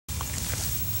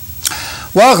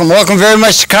Welcome very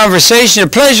much to Conversation. A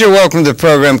pleasure to welcome to the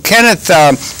program Kenneth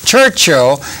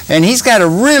Churchill, and he's got a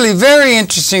really very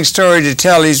interesting story to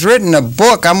tell. He's written a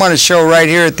book I'm going to show right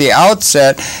here at the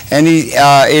outset, and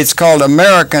it's called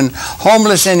American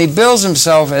Homeless, and he bills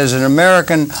himself as an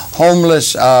American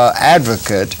homeless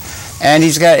advocate. And he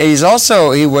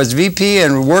was VP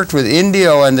and worked with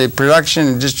Indio on the production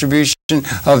and distribution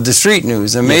of the Street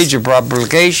News, a major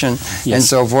publication, and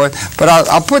so forth. But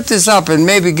I'll put this up and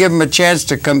maybe give him a chance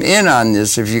to come in on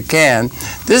this if you can.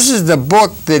 This is the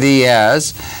book that he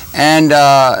has, and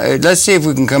let's see if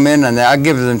we can come in on that. I'll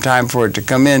give them time for it to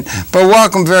come in. But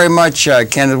welcome very much,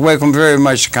 Kenneth. Welcome very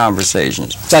much to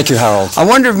Conversations. Thank you, Harold. I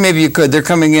wonder if maybe you could, they're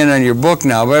coming in on your book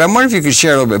now, but I wonder if you could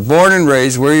share a little bit. Born and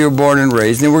raised, where you were born and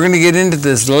raised, and we're going to get into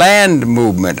this land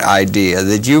movement idea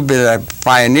that you've been a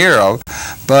pioneer of,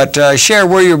 but share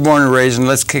where you were born and raised, and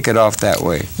let's kick it off that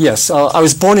way. Yes, I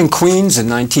was born in Queens in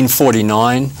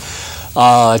 1949.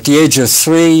 At the age of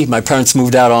 3, my parents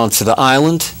moved out onto the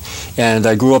island, and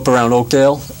I grew up around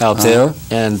Oakdale out there,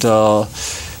 and so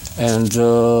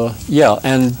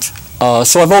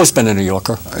I've always been a New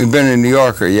Yorker. You've been a New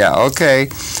Yorker, yeah, okay.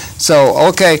 So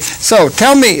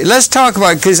tell me, let's talk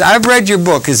about, because I've read your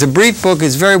book. It's a brief book,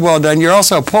 it's very well done. You're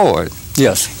also a poet.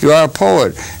 Yes. You are a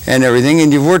poet and everything,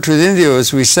 and you've worked with Indio,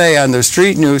 as we say, on the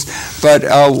Street News. But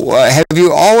have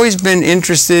you always been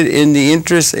interested in the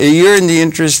interest?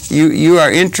 You are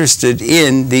interested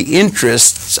in the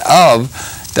interests of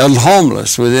the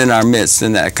homeless within our midst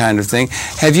and that kind of thing.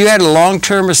 Have you had a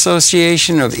long-term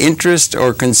association of interest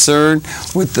or concern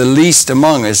with the least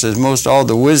among us, as most all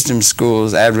the wisdom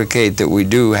schools advocate that we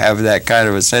do have that kind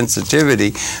of a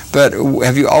sensitivity? But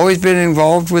have you always been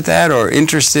involved with that, or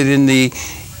interested in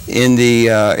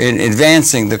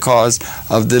advancing the cause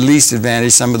of the least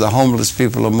advantaged, some of the homeless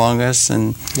people among us?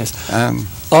 And yes,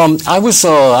 I was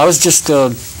just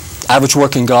average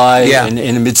working guy in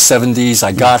the mid-70s.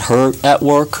 I got hurt at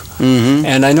work,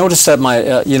 and I noticed that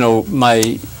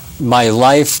my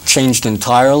life changed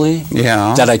entirely.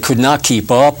 Yeah. That I could not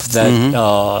keep up. That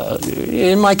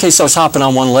in my case, I was hopping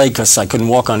on one leg because I couldn't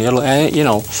walk on the other.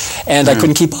 And I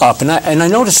couldn't keep up. And I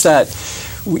noticed that,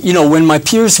 when my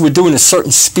peers were doing a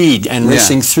certain speed and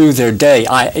racing through their day,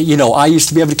 I used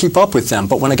to be able to keep up with them.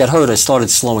 But when I got hurt, I started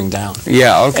slowing down.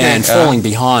 Yeah, okay. And falling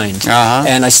behind.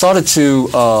 And I started to,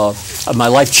 my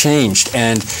life changed.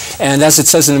 And as it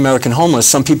says in American Homeless,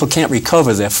 some people can't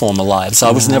recover their former lives. I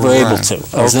was never able to.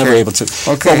 I was never able to.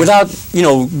 Okay. But without,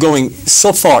 going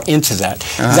so far into that,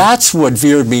 that's what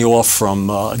veered me off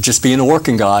from just being a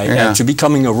working guy and to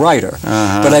becoming a writer.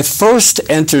 But I first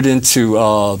entered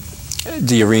into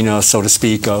the arena, so to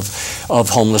speak, of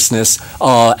homelessness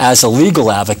as a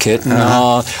legal advocate. And,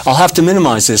 I'll have to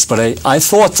minimize this, but I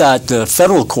thought that the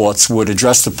federal courts would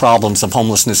address the problems of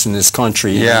homelessness in this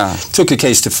country. Yeah. Took a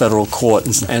case to federal court,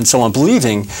 and so I'm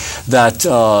believing that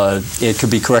it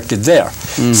could be corrected there.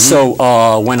 So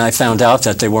when I found out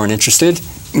that they weren't interested,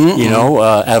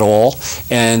 at all.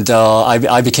 And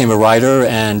I became a writer,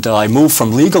 and I moved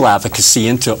from legal advocacy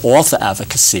into author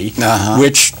advocacy,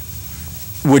 which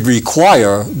would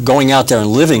require going out there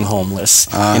and living homeless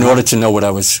in order to know what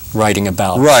I was writing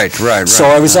about. Right. So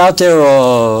I was out there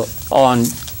on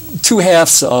two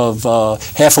halves of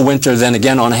half a winter, then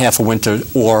again on a half a winter,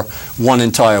 or one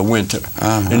entire winter.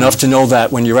 Enough to know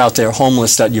that when you're out there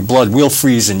homeless, that your blood will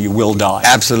freeze and you will die.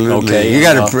 Absolutely. Okay. You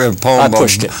got a poem. I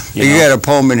pushed it. You got a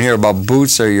poem in here about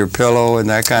boots or your pillow and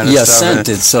that kind of stuff. Yes,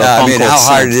 it's I mean, how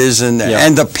hard it is, and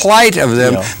the plight of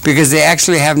them, because they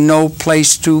actually have no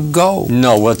place to go.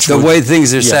 No, the way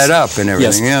things are set up and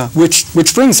everything. Yeah.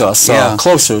 Which brings us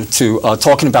closer to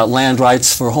talking about land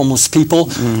rights for homeless people.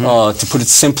 To put it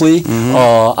simply,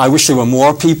 I wish there were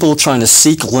more people trying to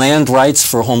seek land rights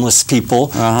for homeless people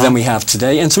than we have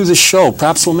today. And through this show,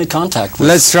 perhaps we'll make contact with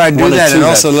Let's try to do that, and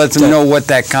also let them know what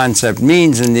that concept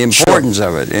means and the importance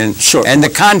of it, and and the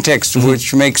context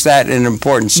which makes that an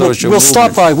important social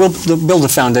movement. We'll build a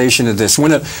foundation of this.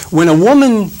 When a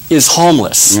woman is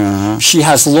homeless, she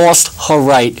has lost her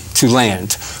right to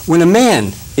land. When a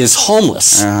man is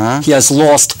homeless, he has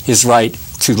lost his right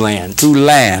to land. To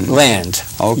land. Land.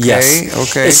 Okay. Yes.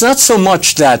 Okay. It's not so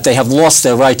much that they have lost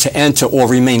their right to enter or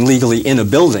remain legally in a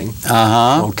building.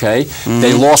 Okay.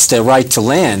 They lost their right to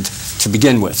land to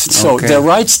begin with. So their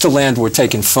rights to land were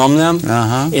taken from them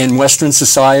in Western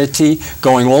society,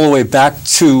 going all the way back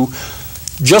to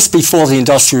just before the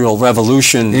Industrial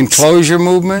Revolution. Enclosure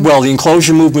movement? Well, the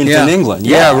enclosure movement in England.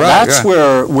 Yeah, right. That's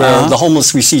where the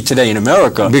homeless we see today in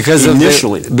America because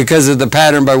initially. Because of the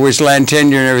pattern by which land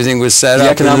tenure and everything was set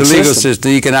up, and the legal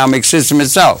system, the economic system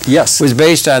itself was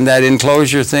based on that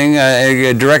enclosure thing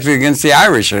directed against the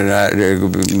Irish in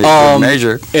a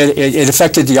measure. It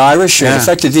affected the Irish, it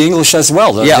affected the English as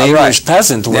well. The English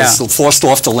peasant was forced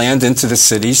off the land into the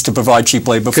cities to provide cheap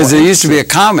labor. Because there used to be a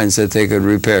commons that they could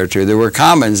repair to. There were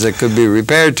commons that could be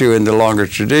repaired to in the longer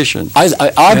tradition.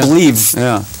 I believe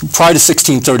prior to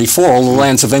 1634, all the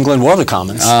lands of England were the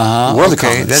commons. Were the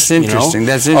commons. That's interesting.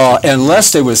 That's interesting.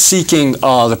 Unless they were seeking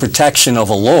the protection of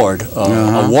a lord,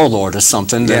 a warlord or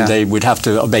something, then they would have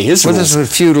to obey his rules. Well, that's what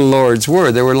feudal lords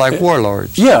were. They were like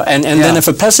warlords. Yeah, and then if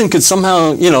a peasant could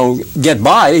somehow, get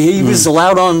by, he was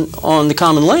allowed on the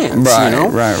common lands. Right,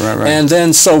 right. And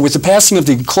then, so with the passing of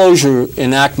the enclosure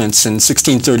enactments in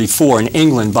 1634 in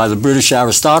England by the British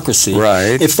aristocracy,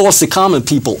 it forced the common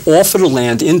people off of the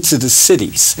land into the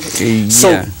cities.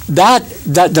 So that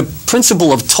the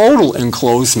principle of total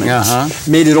enclosement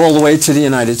made it all the way to the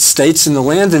United States, and the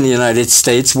land in the United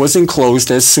States was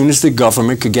enclosed as soon as the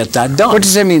government could get that done. What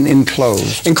does that mean,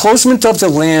 enclosed? Enclosement of the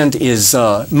land is,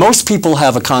 most people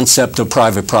have a concept of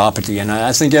private property, and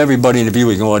I think everybody in the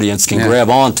viewing audience can grab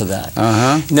onto that.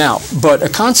 Now, but a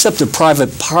concept of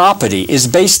private property is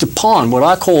based upon what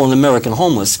I call in American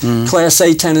homeless, Class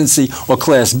A tenancy or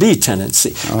Class B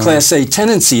tenancy. Class A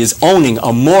tenancy is owning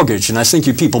a mortgage, and I think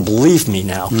you people believe me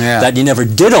now that you never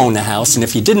did own a house, and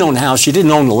if you didn't own a house, you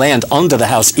didn't own the land under the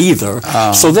house either.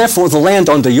 So therefore, the land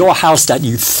under your house that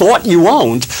you thought you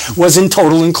owned was in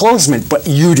total enclosement, but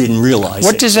you didn't realize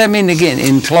What does that mean again,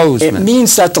 enclosement? It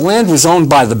means that the land was owned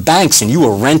by the banks, and you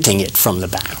were renting it from the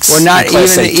banks. Well, not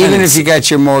even if you got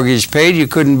your mortgage paid, you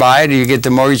couldn't buy it. You get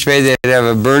the mortgage paid, they'd have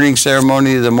a burning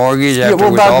ceremony of the mortgage after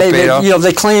it was all paid off.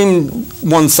 They claim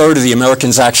 1/3 of the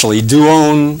Americans actually do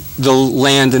own the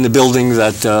land and the building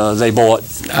that they bought,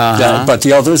 but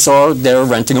the others they're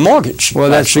renting a mortgage. Well,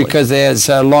 that's because it's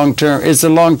a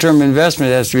long-term investment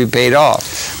that has to be paid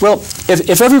off. Well,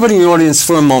 if everybody in the audience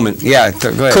for a moment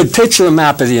could picture a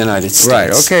map of the United States.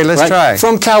 Right, okay, let's try.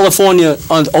 From California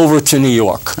over to New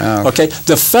York. Okay,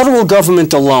 the federal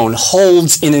government alone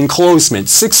holds in enclosement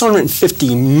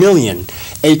 650 million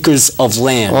acres of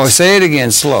land. Oh, say it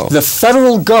again, slow. The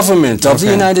federal government of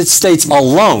the United States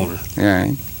alone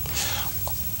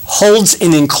holds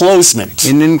in enclosement.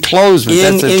 In enclosement,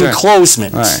 that's the term. In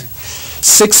enclosement.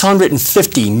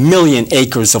 650 million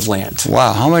acres of land.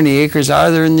 Wow, how many acres are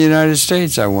there in the United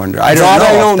States, I wonder? I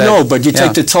don't know, but you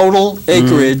take the total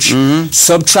acreage,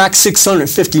 subtract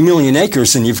 650 million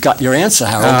acres, and you've got your answer,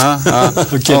 Harold.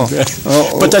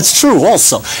 But that's true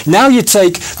also. Now you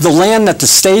take the land that the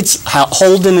states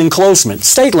hold in enclosement,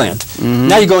 state land.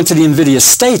 Now you go into the invidious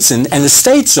states, and the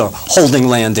states are holding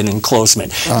land in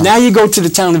enclosement. Now you go to the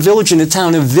town and village, and the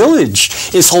town and village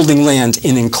is holding land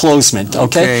in enclosement,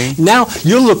 okay? Now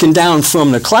you're looking down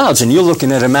from the clouds and you're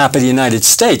looking at a map of the United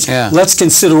States. Let's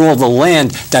consider all the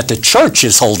land that the church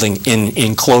is holding in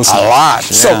enclosement. A lot.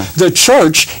 So the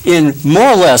church, in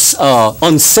more or less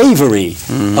unsavory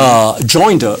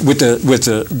joinder with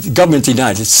the government of the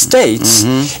United States,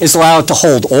 is allowed to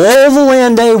hold all the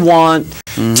land they want,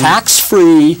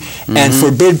 tax-free, and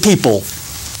forbid people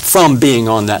from being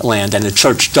on that land, and the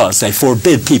church does. They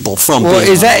forbid people from being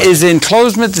on that. Is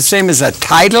enclosement the same as a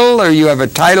title, or you have a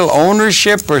title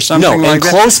ownership or something like that? No,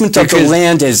 enclosement of the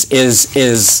land is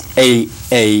a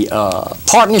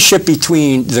partnership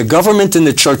between the government and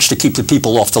the church to keep the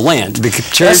people off the land.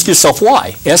 Ask yourself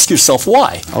why. Ask yourself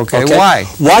why. Okay, why?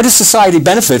 Why does society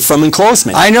benefit from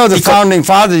enclosement? I know the founding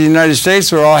fathers of the United States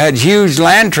had huge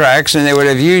land tracts, and they would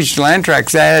have huge land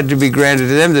tracts that had to be granted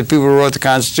to them. The people who wrote the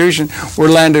Constitution were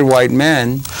landed white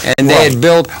men, and they had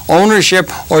built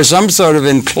ownership or some sort of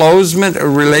enclosement or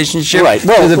relationship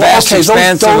to the vast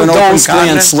expanse of an open continent. Those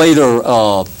lands later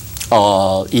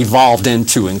evolved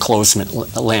into enclosed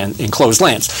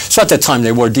lands. So at that time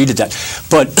they were deeded that.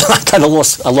 But I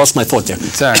lost my thought there.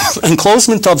 Sorry.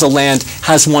 Enclosement of the land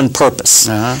has one purpose: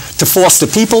 to force the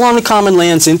people on the common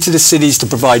lands into the cities to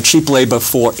provide cheap labor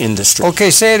for industry.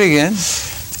 Okay, say it again.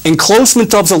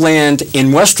 Enclosement of the land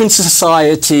in Western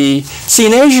society. See,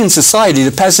 in Asian society,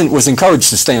 the peasant was encouraged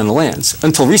to stay on the lands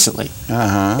until recently,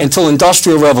 until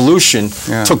Industrial Revolution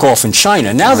took off in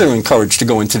China. Now they're encouraged to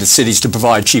go into the cities to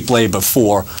provide cheap labor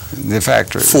for the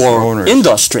factories, for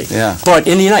industry. But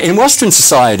in Western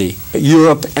society,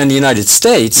 Europe and the United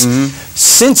States,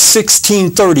 since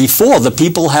 1634, the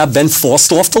people have been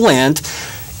forced off the land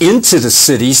into the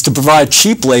cities to provide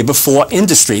cheap labor for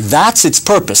industry. That's its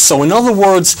purpose. So in other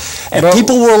words, if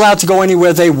people were allowed to go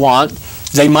anywhere they want,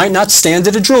 They might not stand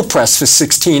at a drill press for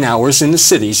 16 hours in the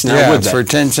cities. Now, would they? For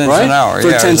 10 cents right? an hour.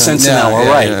 For 10 cents an hour,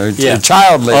 right. Yeah.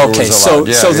 Child labor okay, was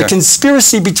allowed. so the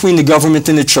conspiracy between the government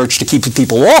and the church to keep the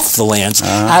people off the lands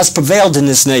has prevailed in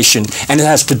this nation, and it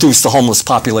has produced a homeless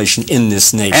population in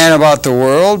this nation. And about the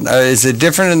world, is it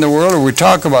different in the world, or we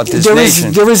talk about this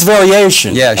nation? There is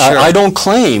variation. Yeah, sure. I don't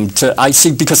claim to, I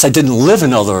see, because I didn't live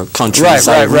in other countries.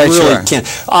 Right, really sure. can't.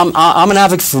 I'm an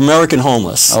advocate for American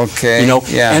homeless. Okay, you know,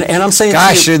 yeah. And I'm saying,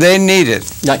 gosh, do they need it?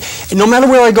 No matter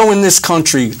where I go in this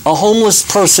country, a homeless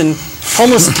person,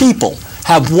 homeless people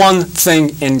have one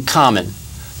thing in common.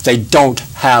 They don't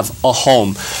have a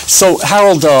home. So,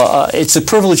 Harold, it's a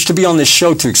privilege to be on this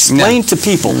show to explain to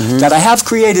people that I have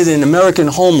created in American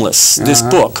Homeless, this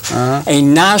book, a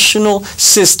national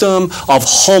system of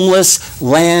homeless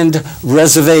land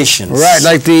reservations. Right,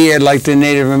 like the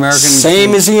Native Americans.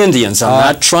 Same as the Indians. I'm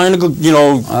not trying to,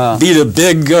 be the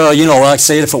big, like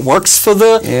say if it works for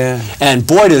the. Yeah. And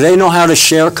boy, do they know how to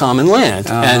share common land.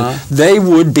 And they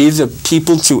would be the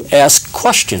people to ask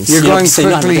questions. You're going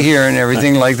quickly here and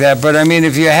everything like that, but I mean,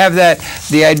 if you have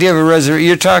the idea of a reservation,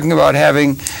 you're talking about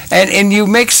having, and you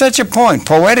make such a point,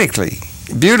 poetically,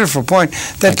 beautiful point,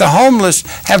 that the homeless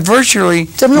have virtually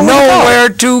nowhere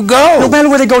to go. No matter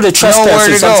where they go, they're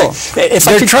trespassing.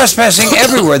 They're trespassing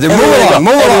everywhere. They're move along.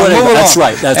 That's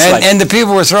right. And the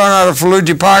people were thrown out of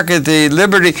Fallujah Park at the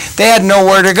Liberty. They had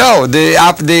nowhere to go. The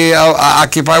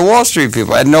Occupy Wall Street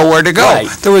people had nowhere to go. Right.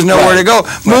 There was nowhere to go.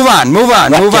 Move on.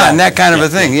 That kind of a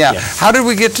thing. Yeah. Yeah. How did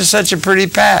we get to such a pretty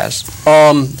past?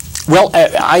 Well,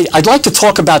 I'd like to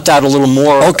talk about that a little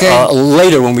more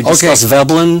later when we discuss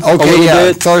Veblen a little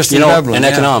bit, Thorsten Veblen, and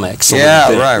economics.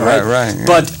 Right.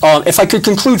 But if I could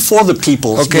conclude for the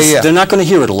people, they're not going to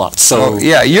hear it a lot. So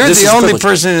you're the only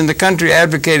person in the country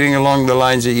advocating along the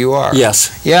lines that you are. Yes.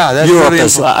 Yeah, that's Europe really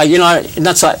is.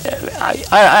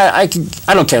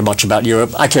 I don't care much about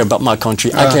Europe. I care about my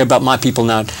country. I care about my people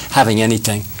not having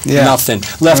anything. Nothing.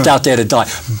 Left out there to die.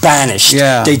 Banished.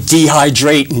 They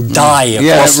dehydrate and die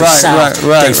across the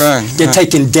South. They're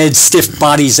taking dead, stiff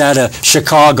bodies out of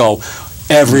Chicago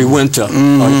every winter.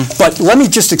 But let me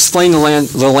just explain the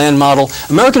land model.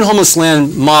 American Homeless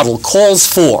Land Model calls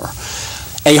for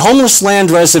a homeless land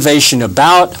reservation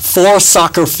about 4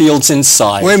 soccer fields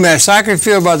inside. Wait a minute, soccer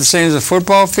field about the same as a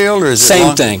football field, or is it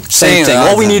same thing? Same thing.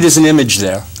 All we need is an image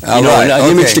there. An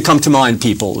image to come to mind,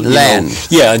 people. Land.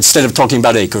 Instead of talking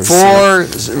about acres. 4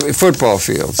 football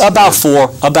fields. About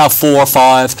 4 or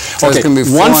 5. So it's going to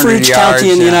be 1 for each county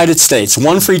in the United States.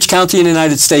 1 for each county in the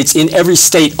United States in every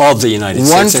state of the United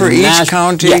States. 1 for each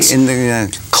county in the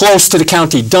United States. Close to the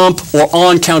county dump or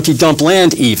on county dump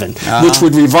land even, which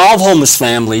would revolve homeless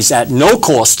families at no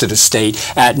cost to the state,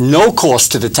 at no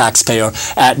cost to the taxpayer,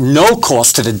 at no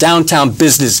cost to the downtown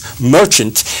business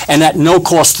merchant, and at no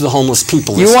cost to the homeless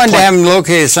people. You wanted to have them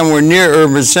located somewhere near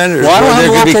urban centers where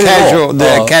there could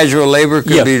be casual labor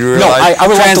could be realized. No, I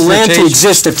would like the land to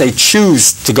exist if they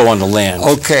choose to go on the land.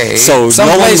 Okay. So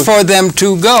someplace for them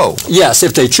to go. Yes,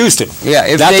 if they choose to. Yeah,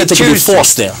 if Not they that they choose can be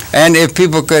forced there. And if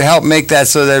people could help make that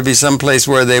so there'd be some place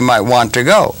where they might want to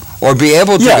go or be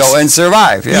able to go and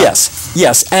survive.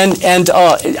 Yes, and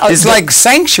it's like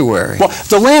sanctuary. Well,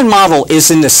 the land model is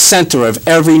in the center of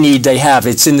every need they have.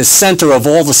 It's in the center of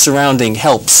all the surrounding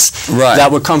helps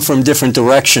that would come from different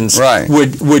directions.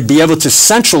 Would be able to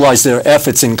centralize their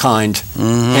efforts in kind,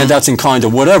 handouts in kind,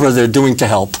 or whatever they're doing to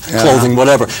help, clothing,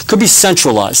 whatever, could be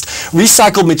centralized.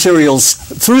 Recycled materials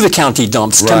through the county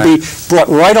dumps can be brought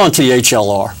right onto the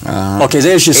HLR. Okay,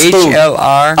 there's your spoon.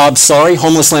 HLR. I'm sorry,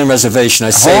 Homeless Land Reservation.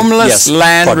 I say Homeless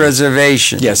Land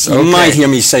Reservation. Yes, you might hear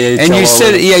me say HLR. And you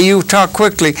said, you talk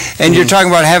quickly, and you're talking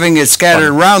about having it scattered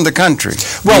around the country.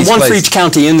 Well, 1 for each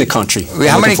county in the country.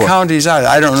 How many counties are there?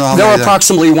 I don't know how many. There are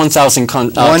approximately 1,000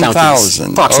 counties.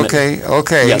 1,000.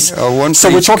 Okay. Yes. 1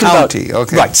 for each county.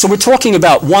 Right. So we're talking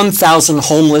about 1,000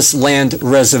 homeless land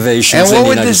reservations in the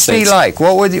United States. And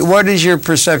what would this be like? What is your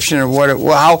perception of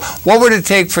what would it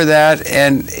take for that?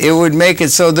 And it would make it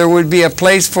so there would be a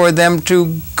place for them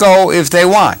to go if they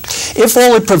want. If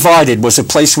all it provided was a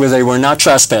place where they were not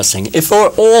trespassing, if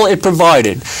all it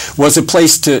provided was a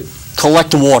place to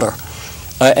collect water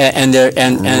and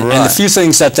the few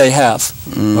things that they have,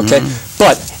 okay,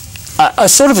 but a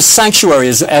sort of a sanctuary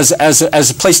as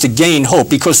a place to gain hope,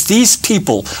 because these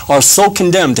people are so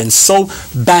condemned and so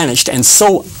banished and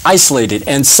so isolated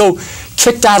and so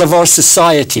kicked out of our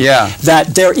society,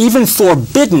 that they're even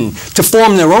forbidden to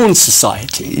form their own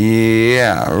society.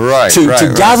 Yeah, right.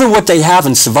 To gather what they have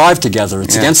and survive together.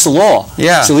 It's against the law.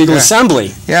 Yeah. It's illegal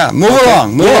assembly. Yeah, move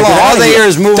along. All they hear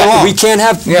is move along. We can't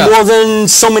have more than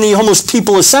so many homeless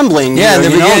people assembling. Yeah,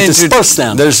 they're beginning to disperse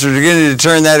them. They're beginning to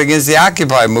turn that against the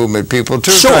Occupy movement people,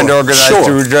 too, trying to organize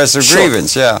to redress their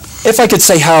grievance. Yeah. If I could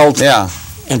say, Harold,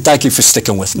 and thank you for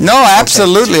sticking with me. No,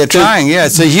 absolutely, trying. Yeah,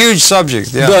 it's a huge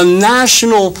subject. Yeah. The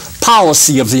national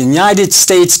policy of the United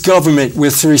States government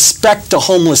with respect to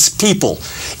homeless people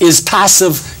is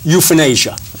passive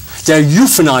euthanasia. They're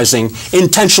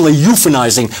intentionally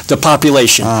euthanizing the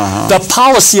population. The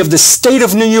policy of the state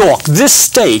of New York, this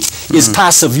state, is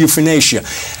passive euthanasia.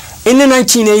 In the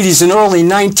 1980s and early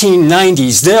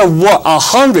 1990s, there were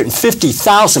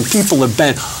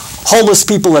 150,000 homeless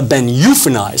people have been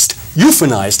euthanized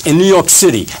in New York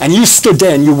City, and you stood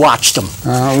there and you watched them. Walked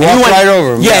right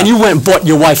over them. Yeah, and you went and bought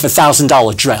your wife a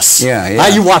 $1,000 dress. Yeah.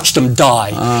 You watched them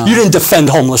die. You didn't defend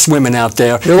homeless women out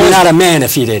there. You're not a man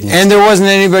if you didn't. And there wasn't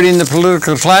anybody in the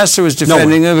political class who was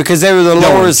defending them because they were the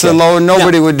lowest of the low, and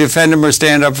nobody would defend them or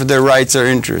stand up for their rights or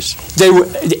interests.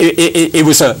 It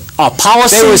was a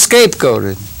policy. They were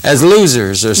scapegoated as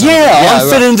losers or something.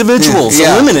 Unfit individuals.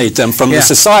 Eliminate them from the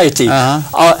society.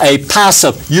 A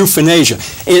passive euthanasia.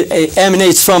 It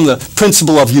emanates from the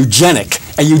principle of a eugenic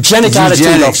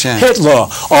attitude of Hitler,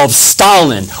 of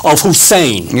Stalin, of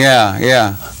Hussein.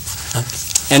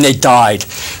 And they died.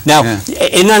 Now,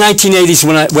 in the 1980s,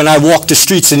 when I walked the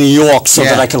streets of New York so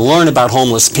that I could learn about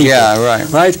homeless people,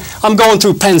 right? I'm going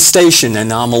through Penn Station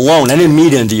and I'm alone. I didn't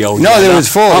meet Indio. No, there was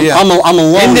full. I'm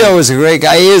alone. Indio was a great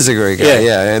guy. He is a great guy.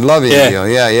 I love Indio.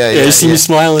 You see me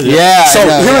smiling? Yeah. So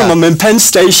here I'm in Penn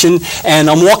Station and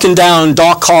I'm walking down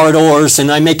dark corridors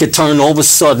and I make a turn. All of a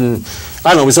sudden, I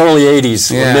don't know, it was early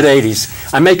 80s or mid 80s.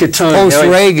 I make a turn.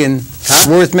 Post-Reagan.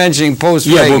 Worth mentioning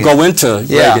post-Reagan. Yeah, we'll go into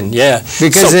Reagan,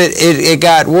 Because it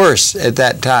got worse at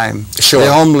that time.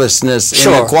 The homelessness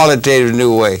in a qualitative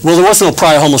new way. Well, there was no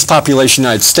prior homeless population in the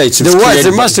United States.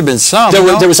 There must have been some.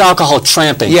 There was alcohol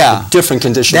tramping. A different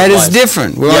condition of life. That is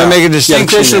different. We want to make a distinction.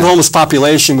 The condition of homeless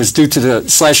population was due to the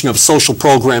slashing of social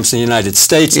programs in the United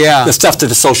States, the theft of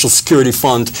the Social Security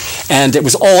Fund, and it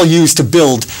was all used to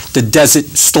build the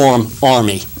Desert Storm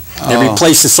Army. They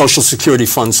replaced the Social Security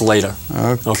funds later.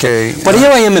 Okay. But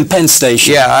here I am in Penn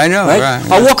Station. Yeah, I know. Right?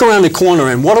 I walk around the corner,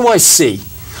 and what do I see?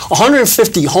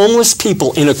 150 homeless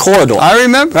people in a corridor. I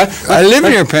remember. I live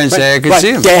near Penn Station. I could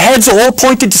see them. Their heads are all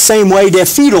pointed the same way. Their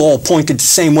feet are all pointed the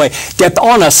same way. They're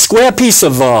on a square piece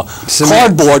of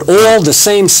cardboard, all the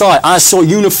same size. I saw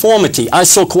uniformity. I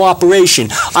saw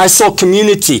cooperation. I saw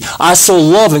community. I saw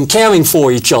love and caring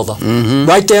for each other.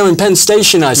 Right there in Penn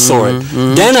Station, I saw it.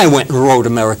 Then I went and wrote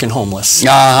American Homeless.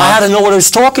 I had to know what I was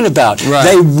talking about.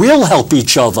 They will help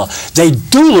each other. They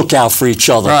do look out for each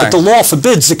other. But the law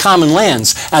forbids the common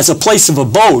lands as a place of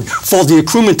abode for the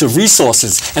accruement of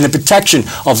resources and the protection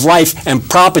of life and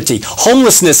property.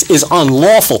 Homelessness is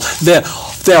unlawful. Their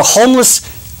homeless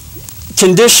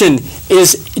condition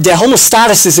their homeless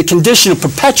status is a condition of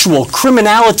perpetual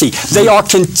criminality. They are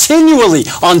continually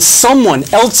on someone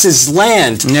else's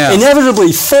land,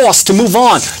 inevitably forced to move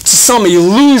on to some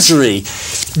illusory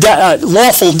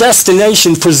lawful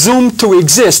destination presumed to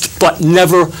exist but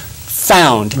never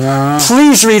found.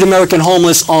 Please read American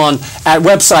Homeless at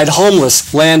website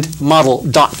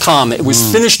homelesslandmodel.com. It was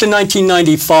finished in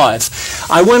 1995.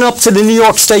 I went up to the New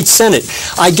York State Senate.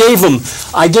 I gave them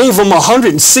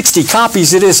 160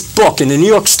 copies of this book in the New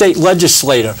York State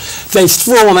Legislature. They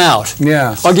threw them out.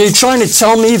 Are you trying to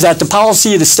tell me that the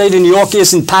policy of the state of New York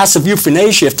isn't passive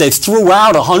euthanasia if they threw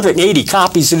out 180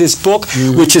 copies of this book,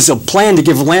 which is a plan to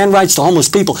give land rights to homeless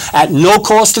people at no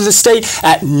cost to the state,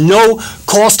 at no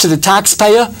cost to the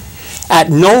taxpayer, at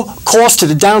no cost to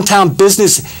the downtown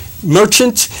business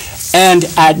merchant, and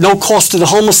at no cost to the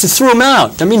homeless? They threw them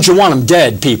out. That means you want them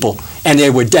dead, people. And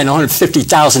they were dead.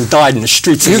 150,000 died in the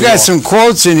streets of New York. You got some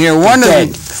quotes in here. One of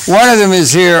them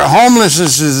is here: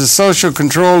 homelessness is the social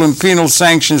control and penal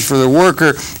sanctions for the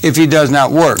worker if he does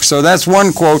not work. So that's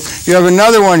one quote. You have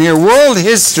another one here. World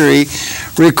history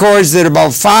records that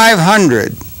about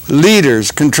 500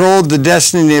 leaders controlled the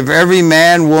destiny of every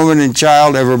man, woman, and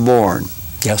child ever born.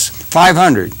 Yes.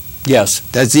 500. Yes.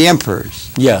 That's the emperors.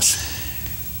 Yes.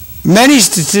 Many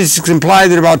statistics imply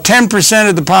that about 10%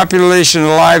 of the population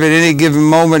alive at any given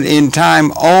moment in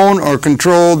time own or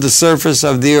control the surface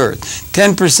of the earth.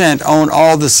 10% own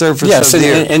all the surface of the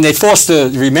earth. And they force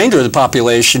the remainder of the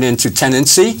population into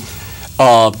tenancy,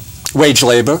 wage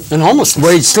labor, and homelessness.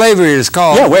 Wage slavery is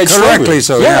called. Yeah, wage correctly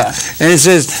slavery. So, And it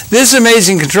says, this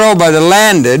amazing control by the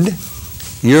landed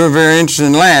you're very interested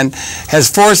in land, has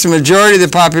forced the majority of the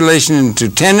population into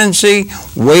tenancy,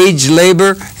 wage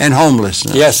labor, and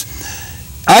homelessness. Yes.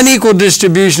 Unequal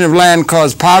distribution of land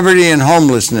caused poverty and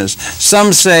homelessness.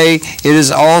 Some say it is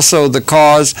also the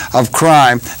cause of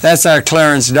crime. That's our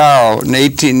Clarence Darrow in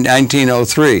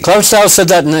 1903. Clarence Darrow said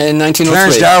that in 1903.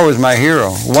 Clarence Darrow was my hero,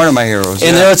 one of my heroes.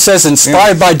 And there it says,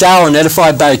 inspired by Darrow and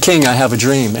edified by a king, I have a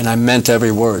dream. And I meant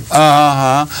every word.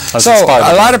 So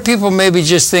a lot of people maybe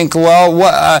just think, well,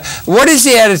 what is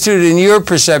the attitude in your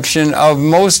perception of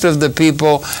most of the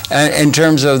people in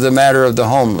terms of the matter of the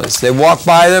homeless? They walk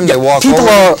by them, they walk over.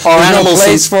 There's no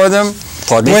place for them.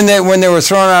 Pardon me? When they were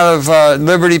thrown out of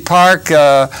Liberty Park,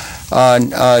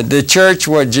 the church,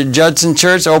 Judson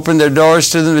Church, opened their doors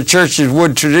to them. The churches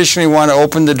would traditionally want to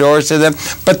open the doors to them,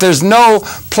 but there's no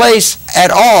place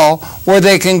at all where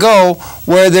they can go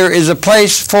where there is a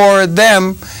place for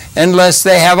them unless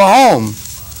they have a home.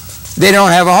 They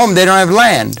don't have a home. They don't have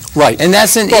land. Right. And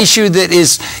that's an issue that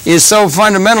is so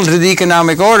fundamental to the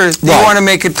economic order. They want to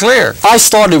make it clear. I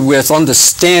started with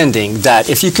understanding that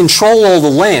if you control all the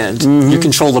land, you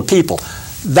control the people.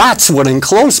 That's what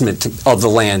enclosement of the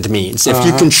land means. If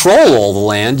you control all the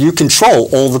land, you control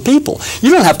all the people.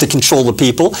 You don't have to control the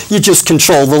people. You just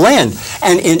control the land.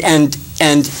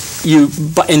 And you,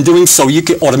 in doing so, you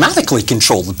can automatically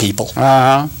control the people.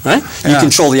 Right? You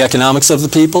control the economics of the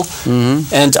people.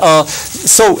 And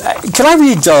so, can I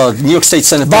read New York State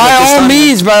Senate bill? By all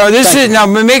means, now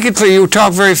make it clear. You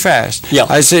talk very fast. Yeah.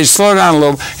 I say slow down a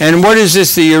little. And what is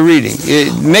this that you're reading?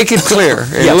 Make it clear.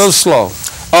 Yes. A little slow.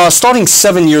 Starting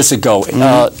 7 years ago,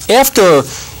 after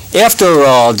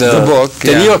the book,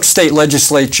 the New York State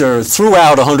Legislature threw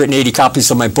out 180 copies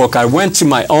of my book, I went to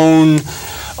my own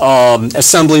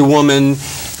assemblywoman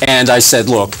and I said,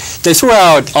 look, they threw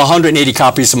out 180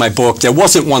 copies of my book. There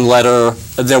wasn't one letter.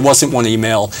 There wasn't one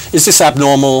email. Is this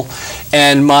abnormal?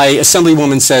 And my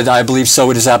assemblywoman said, I believe so,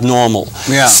 it is abnormal.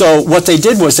 Yeah. So what they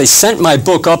did was they sent my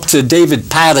book up to David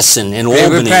Paterson in Albany.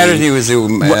 David Paterson was the,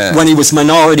 when he was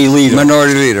minority leader.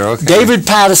 Minority leader, okay. David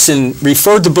Paterson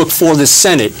referred the book for the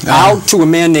Senate out to a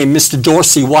man named Mr.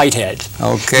 Dorsey Whitehead.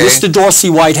 Okay. Mr.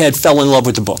 Dorsey Whitehead fell in love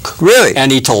with the book. Really?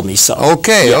 And he told me so.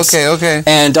 Okay, yes. okay.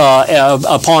 And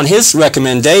upon his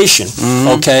recommendation,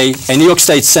 okay, a New York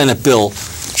State Senate bill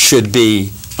should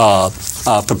be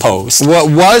proposed. What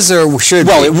was or should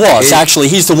Well, be? it was. Actually,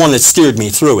 he's the one that steered me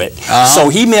through it. So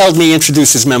he mailed me,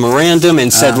 introduced his memorandum,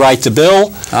 and said, write the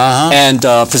bill, and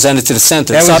present it to the Senate.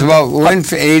 That was about when,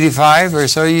 85 or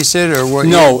so, you said? Or what?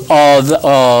 No,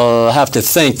 I have to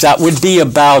think. That would be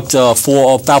about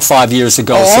 5 years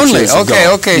ago, 6 years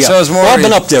ago. Okay. Yeah. So it's more... Well, I've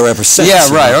been up there ever since. Yeah,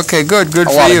 right. Okay, good for you.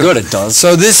 A lot of good it does.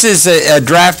 So this is a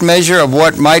draft measure of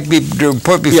what might be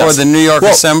put before the New York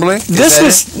Assembly? This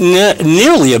was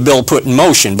nearly a bill put in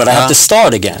motion, but I have to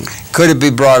start again. Could it be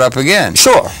brought up again?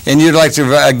 Sure. And you'd like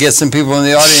to get some people in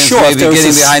the audience maybe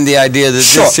getting behind the idea that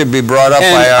this should be brought up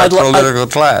by our political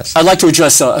class. I'd like to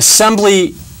address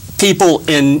Assembly people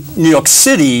in New York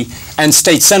City and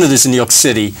state senators in New York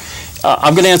City.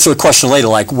 I'm going to answer a question later,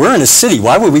 like, we're in a city.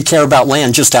 Why would we care about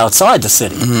land just outside the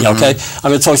city? Okay? I'm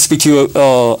going to speak to you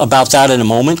about that in a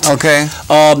moment. Okay.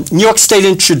 New York State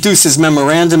introduces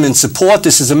memorandum in support.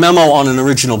 This is a memo on an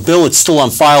original bill. It's still on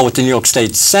file with the New York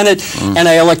State Senate, and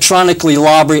I electronically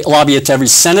lobby it to every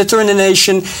senator in the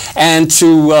nation and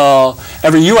to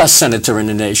every U.S. senator in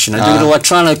the nation. I do it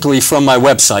electronically from my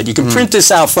website. You can print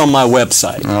this out from my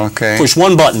website. Okay. Push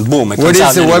one button, boom, it comes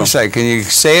out. What is the website? Can you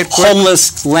say it quick?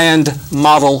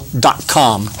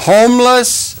 HomelessLandModel.com.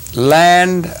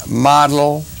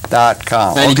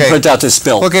 HomelessLandModel.com. And you can print out this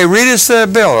bill. Okay, read us the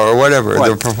bill or whatever,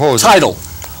 the proposal. Title: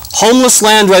 Homeless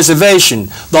Land Reservation.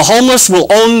 The homeless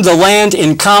will own the land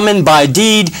in common by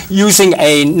deed using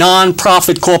a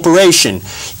non-profit corporation.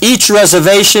 Each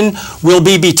reservation will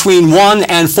be between 1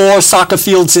 and 4 soccer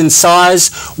fields in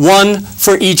size, 1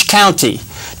 for each county,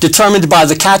 determined by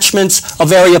the catchments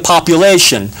of area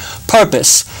population.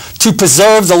 Purpose: to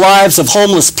preserve the lives of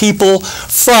homeless people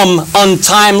from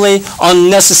untimely,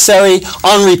 unnecessary,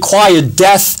 unrequired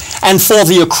death, and for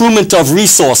the accruement of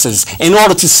resources in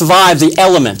order to survive the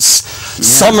elements.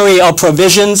 Summary of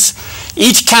provisions: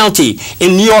 each county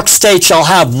in New York State shall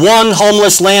have 1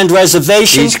 homeless land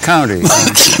reservation. Each county.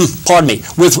 Pardon me.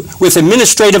 With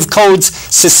administrative codes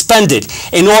suspended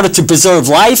in order to preserve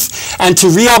life and to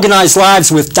reorganize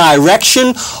lives with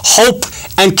direction, hope,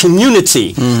 and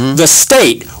community. The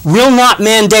state will not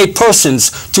mandate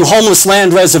persons to homeless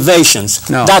land reservations.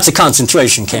 No. That's a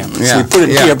concentration camp. So we put it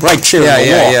here, right here in the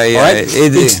law. All right?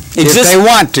 If they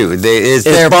want to. It's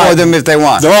there for them if they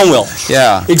want. Their own will.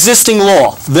 Yeah. Existing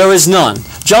law, there is none.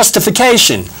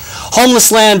 Justification: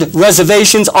 Homeless land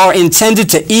reservations are intended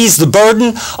to ease the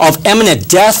burden of imminent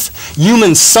death,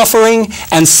 human suffering,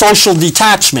 and social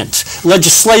detachment.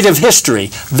 Legislative history,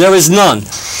 there is none.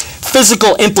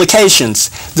 Physical implications.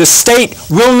 The state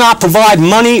will not provide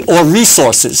money or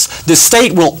resources. The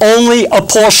state will only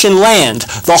apportion land.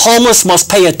 The homeless must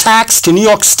pay a tax to New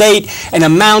York State, an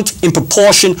amount in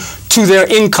proportion to their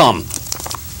income.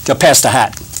 To pass the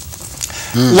hat.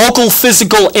 Local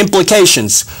physical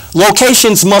implications.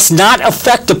 Locations must not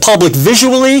affect the public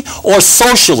visually or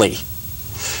socially.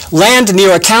 Land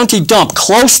near a county dump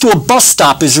close to a bus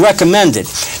stop is recommended.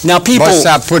 Now people... Bus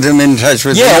stop, put them in touch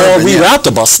with... Yeah, or reroute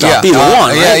the bus stop, either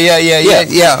one, right?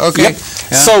 Yeah, okay. Yep.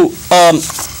 Yeah. So,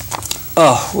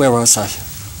 where was I?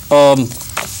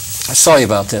 Sorry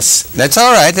about this. That's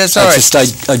all right, that's all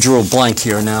right. I drew a blank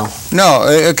here now. No,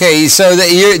 okay, so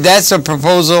that's a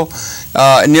proposal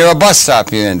near a bus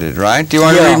stop you ended, right? Do you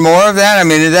want to read more of that? I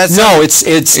mean, that's... No,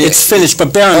 it's finished,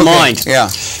 but bear in mind,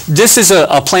 this is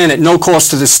a plan at no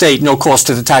cost to the state, no cost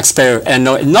to the taxpayer, and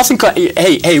nothing...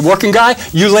 Hey, working guy,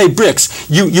 you lay bricks.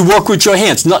 You work with your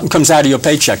hands. Nothing comes out of your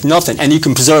paycheck, nothing, and you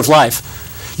can preserve life.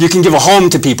 You can give a home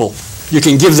to people. You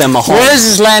can give them a home. Where is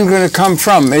this land going to come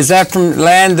from? Is that from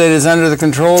land that is under the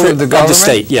control of the government? Of the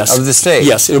state, yes. Of the state?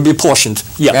 Yes, it'll be apportioned.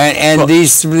 Yeah. And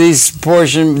these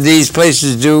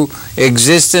places do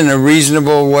exist in a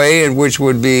reasonable way, in which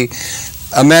would be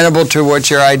amenable to what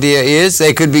your idea is?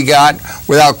 They could be got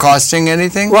without costing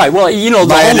anything? Right. Well, you know,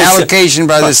 by an allocation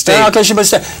by the state. An allocation by the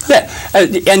state. Yeah.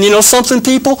 And you know something,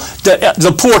 people?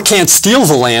 The poor can't steal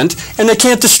the land, and they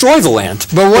can't destroy the land.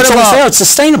 But what about... Unfair, it's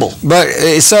sustainable. But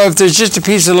so if there's just a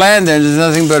piece of land there, there's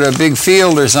nothing but a big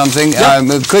field or something,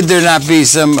 could there not be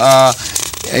some...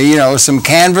 you know, some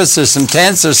canvas or some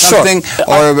tents or something,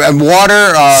 or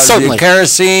water,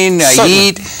 kerosene,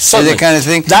 heat, that kind of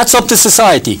thing? That's up to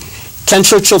society. Ken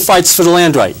Churchill fights for the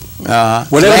land right.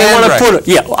 Whatever land they want right. to put it.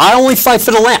 Yeah, I only fight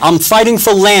for the land. I'm fighting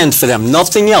for land for them,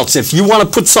 nothing else. If you want to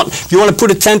put something, if you want to put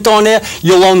a tent on there,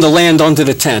 you'll own the land under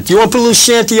the tent. You want to put a little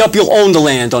shanty up, you'll own the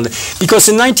land on it. Because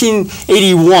in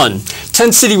 1981,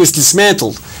 Tent City was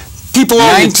dismantled. People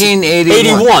owned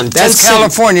 1981. That's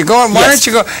California. Go on. Why don't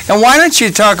you go? And why don't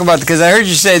you talk about? Because I heard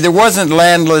you say there wasn't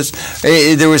landless.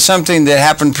 There was something that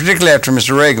happened, particularly after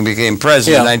Mr. Reagan became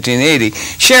president in 1980.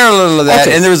 Share a little of that.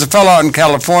 And there was a fellow out in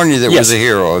California that was a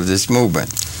hero of this movement.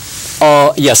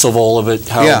 Yes, of all of it,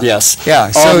 Harold, yes.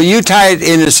 Yeah, so you tie it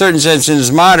in a certain sense in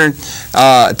this modern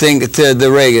thing to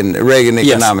the Reagan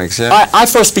economics. Yeah? I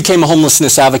first became a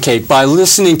homelessness advocate by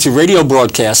listening to radio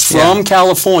broadcasts from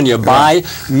California by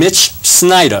Mitch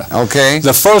Snyder,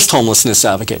 the first homelessness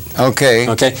advocate.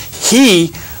 Okay.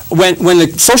 He, when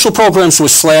the social programs were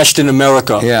slashed in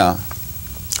America,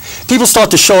 people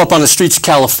start to show up on the streets of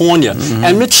California.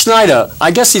 And Mitch Snyder,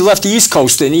 I guess he left the East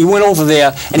Coast and he went over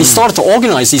there and he started to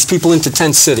organize these people into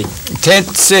Tent City. Tent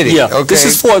City, This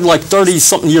is for like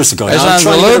 30-something years ago. It sounds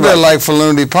a little bit like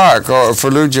Fallujah Park or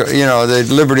Fallujah, you know, the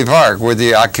Liberty Park where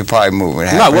the Occupy movement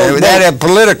happened. That had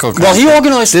political context. Well, he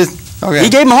organized it. He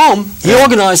gave them a home. He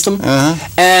organized them.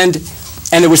 And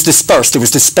it was dispersed. It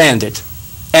was disbanded.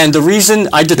 And the reason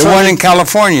I determined... The one in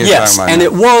California you're talking about. And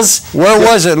it was... Where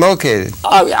was it located?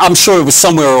 I'm sure it was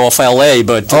somewhere off L.A.,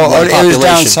 but... it was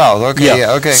down south.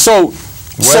 Okay. So...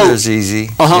 Weather's easy.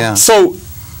 So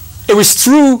it was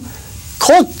through...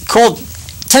 Called...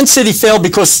 Tent City failed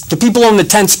because the people owned the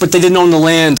tents, but they didn't own the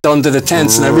land under the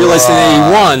tents. And I realized in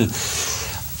 81,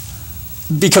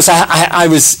 because I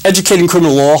was educating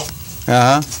criminal law,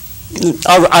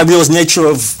 I realized nature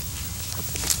of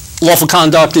lawful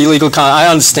conduct, illegal conduct. I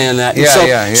understand that.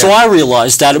 So I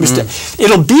realized that it was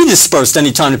it'll be dispersed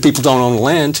anytime that people don't own the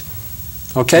land.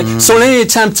 So in any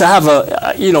attempt to have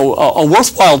a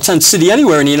worthwhile tent city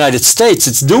anywhere in the United States,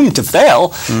 it's doomed to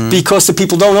fail because the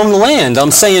people don't own the land.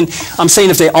 I'm saying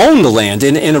if they own the land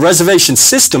in a reservation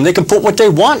system, they can put what they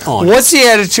want on it. What's the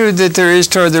attitude that there is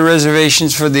toward the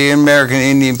reservations for the American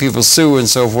Indian people, Sioux and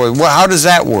so forth? Well, how does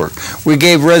that work? We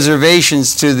gave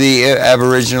reservations to the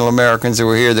Aboriginal Americans that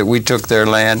were here, that we took their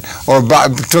land or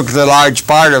took the large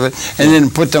part of it and then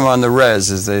put them on the res,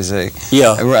 as they say.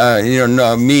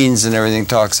 Means and everything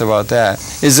talks about that.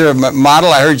 Is there a model?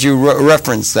 I heard you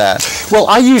reference that. Well,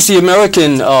 I use the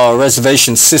American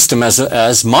reservation system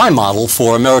as my model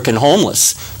for American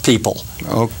homeless people.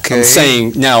 I'm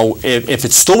saying now, if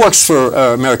it still works for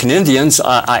American Indians,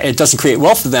 it doesn't create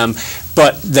wealth for them,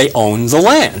 but they own the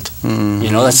land. You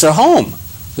know, that's their home.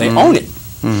 They own it.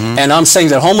 And I'm saying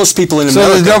that homeless people in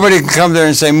America... So that nobody can come there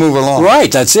and say, move along.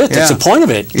 Right, that's it. That's the point of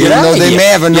it. Even though they may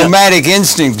have a nomadic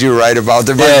instinct, you're right about.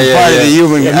 They're part of the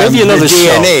human maybe another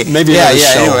DNA. Show. Maybe another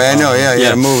show. Anyway, I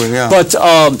know, moving, But,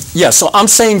 so I'm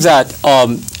saying that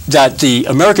that the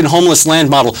American homeless land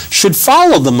model should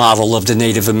follow the model of the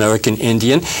Native American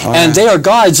Indian, and they are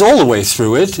guides all the way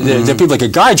through it. They're people that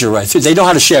can guide you right through. They know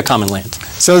how to share common land.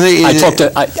 So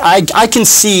I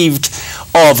conceived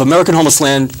of American homeless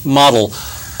land model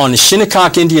on the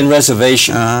Shinnecock Indian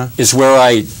Reservation is where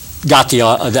I got the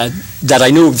that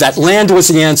I knew that land was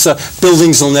the answer,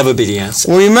 buildings will never be the answer.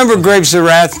 Well, you remember Grapes of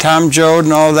Wrath, Tom Joad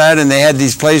and all that, and they had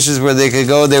these places where they could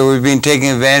go. They were being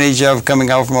taken advantage of coming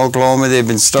out from Oklahoma. They'd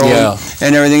been stolen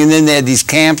and everything. And then they had these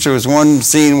camps. There was one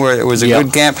scene where it was a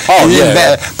good camp. Oh, and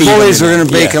then bullies were going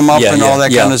to bake them up and all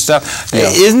that kind of stuff.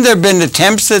 Isn't there been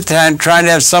attempts at trying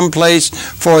to have some place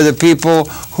for the people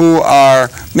who are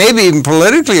maybe even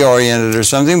politically oriented or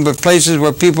something, but places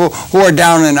where people who are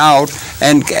down and out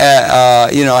and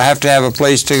you know, have to have a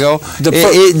place to go?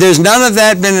 There's none of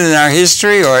that been in our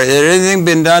history, or has anything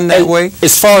been done that way?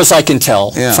 As far as I can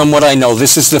tell, from what I know,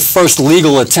 this is the first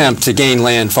legal attempt to gain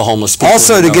land for homeless people.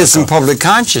 Also to get some public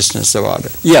consciousness about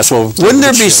it. Yes, well, wouldn't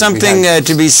there be something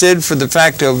to be said for the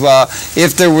fact of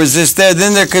if there was this there,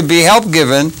 then there could be help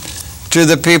given to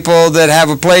the people that have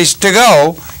a place to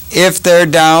go if they're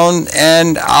down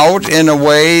and out in a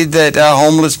way that a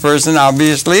homeless person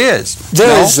obviously is.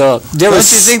 Don't you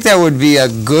think that would be a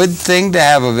good thing to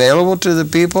have available to the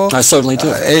people? I certainly do.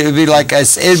 It'd be like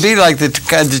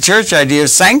the church idea of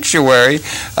sanctuary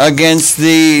against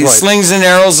the slings and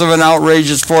arrows of an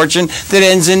outrageous fortune that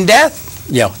ends in death.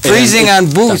 Yeah, freezing on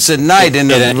boots at night, it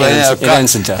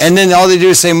ends in death. And then all they do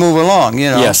is say, "Move along," you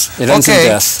know. Yes, it ends in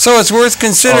death. So it's worth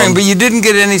considering. But you didn't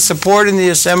get any support in the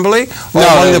assembly or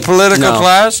among the political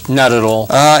class. Not at all.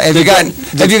 Have you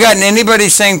gotten anybody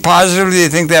saying positively they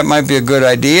think that might be a good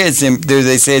idea? Do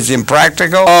they say it's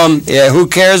impractical? Who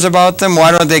cares about them?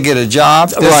 Why don't they get a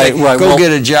job? Right. Go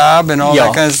get a job and all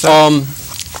that kind of stuff.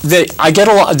 I get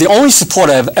a lot. The only support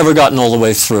I've ever gotten all the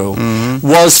way through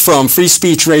was from free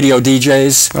speech radio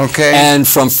DJs and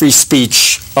from free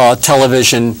speech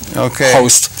television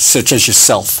hosts such as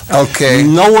yourself.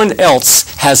 No one else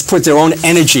has put their own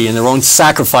energy and their own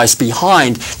sacrifice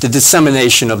behind the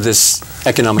dissemination of this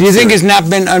economic Do you theory. think it's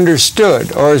not been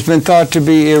understood or has been thought to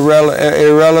be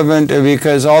irrelevant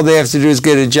because all they have to do is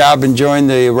get a job and join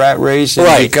the rat race and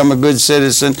become a good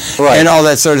citizen and all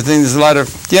that sort of thing? There's a lot of...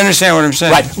 Do you understand what I'm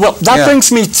saying? Right. Well, that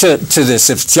brings me to this.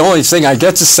 If it's the only thing I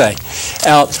get to say.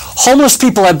 Homeless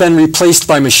people have been replaced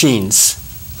by machines.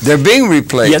 They're being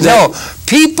replaced. No,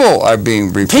 people are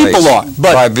being replaced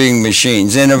by being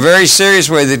machines in a very serious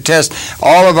way that tests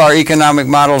all of our economic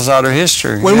models out of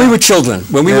history. When we were children,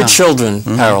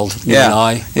 Harold, you and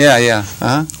I,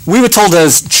 we were told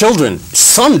as children,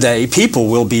 someday people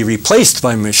will be replaced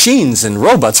by machines and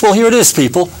robots. Well, here it is,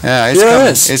 people. Yeah,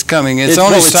 it's coming. It's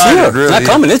only started, really. It's not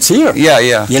coming, it's here.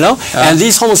 Yeah. You know? And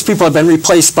these homeless people have been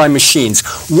replaced by machines.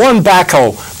 One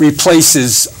backhoe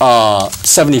replaces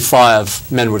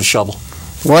 75 men with a shovel.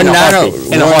 In a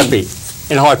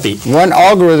heartbeat. One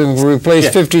algorithm will replace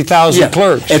 50,000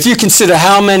 clerks. If you consider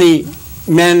how many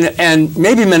men and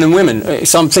maybe men and women,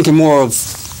 so I'm thinking more of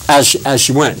as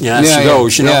she went, as she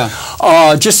goes, you know.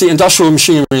 Just the industrial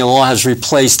machinery law has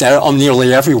replaced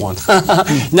nearly everyone.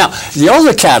 Now, the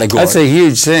other category. That's a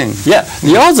huge thing. Yeah,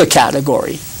 the other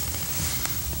category.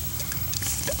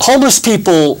 Homeless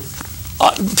people,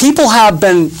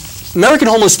 American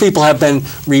homeless people have been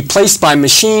replaced by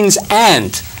machines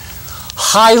and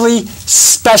highly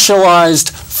specialized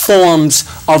forms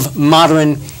of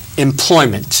modern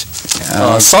employment.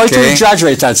 Sorry to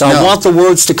exaggerate that. So I want the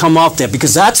words to come off there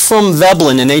because that's from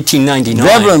Veblen in 1899.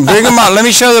 Veblen, bring him out. Let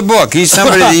me show the book. He's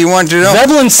somebody that you want to know.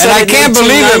 Veblen said and I can't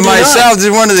believe it myself. This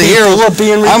is one of the heroes. People are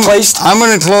being replaced. I'm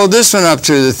going to close this one up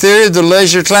to the theory of the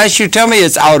leisure class. You tell me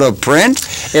it's out of print.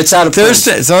 It's out of print.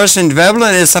 Thorsten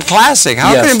Veblen is a classic.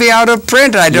 How can it be out of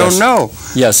print? I don't know.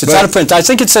 Yes, it's out of print. I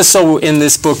think it says so in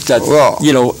this book that,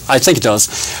 I think it does.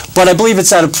 But I believe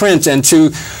it's out of print. And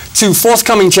to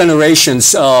forthcoming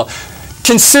generations,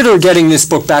 consider getting this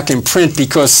book back in print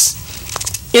because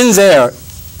in there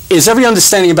is every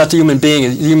understanding about the human being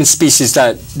and the human species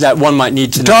that one might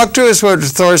need to know. Talk to us what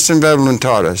Thorsten Veblen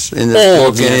taught us in this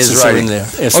book and his writing. In there,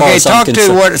 talk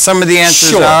to what some of the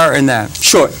answers are in that.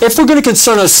 Sure. If we're going to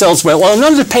concern ourselves with, an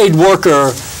underpaid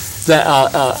worker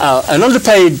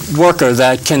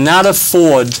that cannot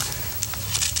afford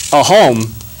a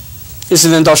home is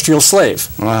an industrial slave.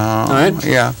 All right?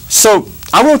 Yeah. So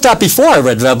I wrote that before I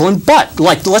read Veblen, but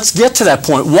let's get to that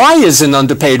point. Why is an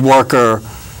underpaid worker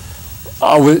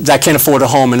that can't afford a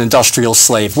home an industrial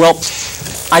slave? Well,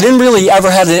 I didn't really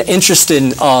ever have an interest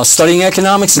in studying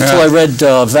economics until I read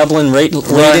Veblen late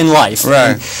in life.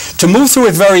 Right. To move through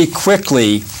it very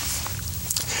quickly,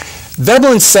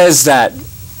 Veblen says that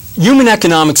human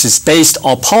economics is based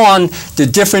upon the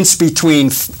difference between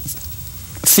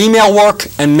female work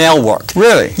and male work.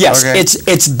 Really? Yes. Okay.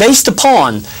 It's based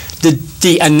upon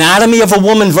the anatomy of a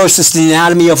woman versus the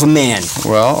anatomy of a man.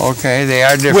 Well, okay, they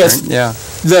are different. Yeah.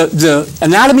 The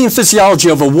anatomy and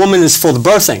physiology of a woman is for the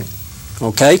birthing.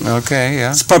 Okay? Okay,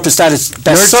 yeah. It's the purpose that it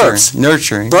best serves.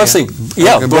 Nurturing. Birthing.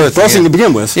 Yeah, birthing to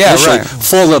begin with. Yeah, initially. right.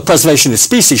 For the preservation of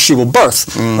species, she will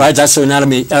birth. Right? That's her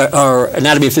anatomy,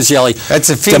 anatomy and physiology. That's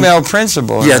a female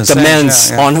principle. Yeah,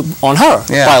 demands on her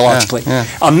biologically.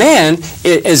 A man,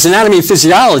 his anatomy and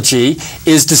physiology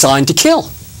is designed to kill.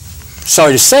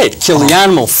 Sorry to say it, kill the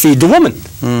animal, feed the woman.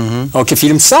 Okay, feed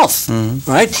himself.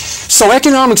 Right? So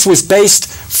economics was based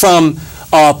from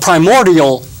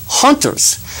primordial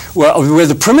hunters, where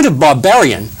the primitive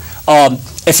barbarian,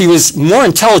 if he was more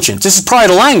intelligent, this is probably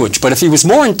the language, but if he was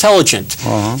more intelligent,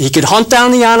 he could hunt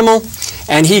down the animal,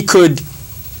 and he could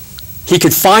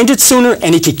find it sooner,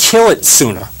 and he could kill it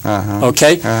sooner.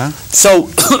 Okay? So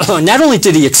not only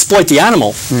did he exploit the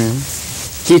animal,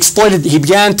 he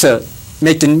began to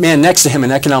make the man next to him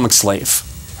an economic slave.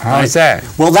 How is that?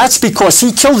 Well, that's because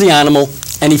he killed the animal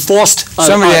and he forced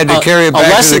somebody had to carry it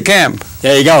back to the camp.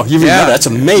 There you go. You remember. That's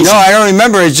amazing. No, I don't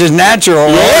remember. It's just natural.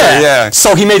 Yeah.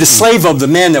 So he made a slave of the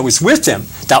man that was with him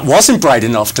that wasn't bright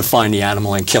enough to find the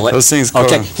animal and kill it. Those things go.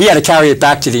 Okay. He had to carry it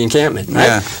back to the encampment. Right?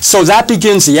 Yeah. So that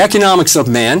begins the economics of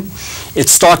man. It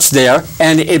starts there,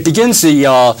 and it begins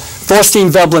the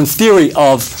Thorstein Veblen theory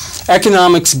of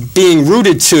economics being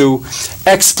rooted to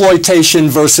exploitation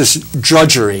versus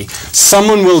drudgery.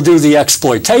 Someone will do the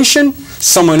exploitation,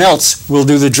 someone else will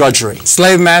do the drudgery.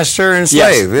 Slave master and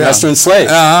slave. Yes, master and slave.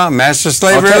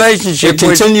 Master-slave relationship. It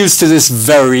continues to this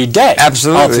very day.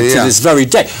 Absolutely, to this very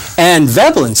day. And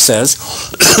Veblen says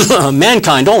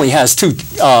mankind only has two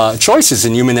choices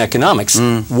in human economics.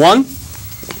 One,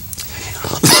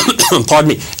 pardon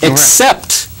me,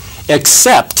 accept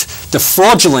the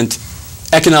fraudulent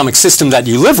economic system that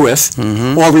you live with,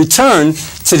 or return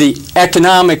to the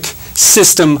economic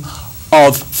system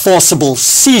of forcible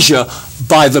seizure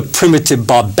by the primitive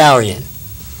barbarian.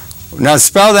 Now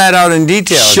spell that out in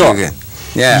detail. Sure. Again.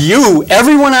 Yeah.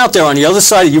 Everyone out there on the other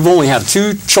side, you only have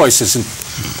two choices,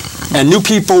 and new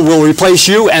people will replace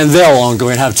you, and they're all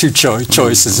going to have two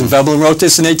choices. And Veblen wrote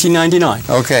this in 1899.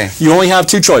 Okay. You only have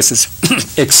two choices.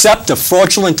 Accept a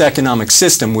fraudulent economic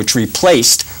system which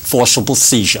replaced forcible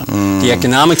seizure. The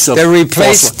economics of... They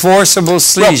replaced forcible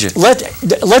seizure. Well,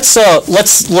 let's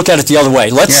look at it the other way.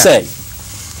 Let's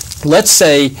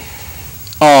say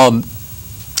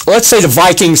the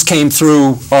Vikings came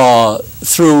through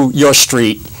your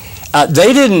street.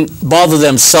 They didn't bother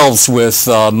themselves with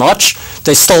much.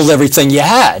 They stole everything you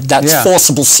had. That's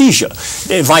forcible seizure.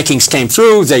 The Vikings came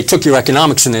through, they took your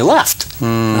economics and they left.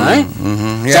 Right?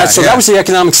 So that was the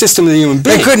economic system of the human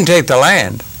being. They couldn't take the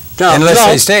land. Unless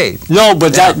they stayed. No,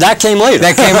 but that came later.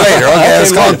 That came later. Okay,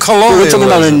 it's called colonialism. We're talking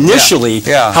about initially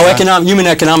how human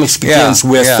economics begins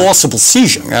with forcible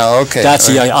seizure. Okay. That's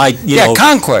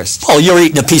conquest. Oh, you're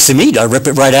eating a piece of meat. I rip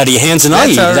it right out of your hands and I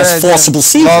eat it. That's forcible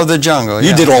seizure. Law of the jungle.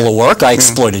 You did all the work. I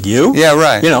exploited you. Yeah,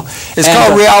 right. It's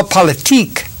called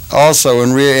realpolitik. Also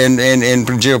in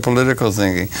geopolitical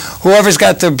thinking, whoever's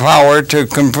got the power to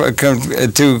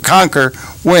conquer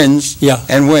wins,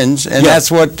 and that's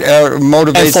what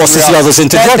motivates and forces the others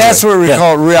into drudgery. That's what we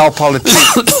call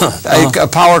realpolitik. A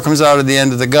power comes out of the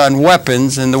end of the gun,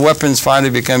 weapons, and the weapons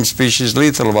finally become species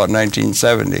lethal about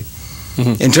 1970.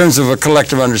 In terms of a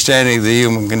collective understanding of the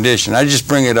human condition. I just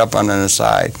bring it up on an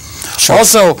aside. Sure.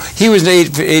 Also, he was in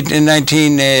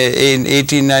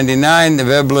 1899,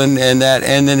 Veblen, and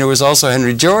then there was also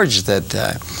Henry George at that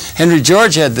time. Henry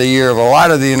George had the year of a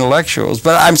lot of the intellectuals,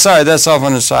 but I'm sorry, that's off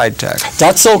on a side tack.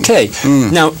 That's okay.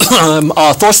 Now,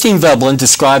 Thorstein Veblen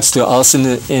describes to us in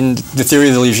the Theory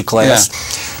of the Leisure Class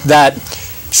that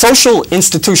social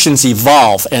institutions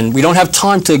evolve, and we don't have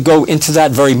time to go into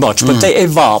that very much, but they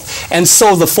evolve. And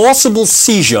so the forcible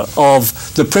seizure of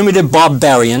the primitive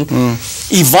barbarian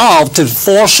evolved to the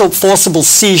forcible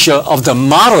seizure of the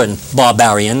modern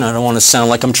barbarian. I don't want to sound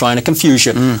like I'm trying to confuse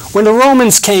you. When the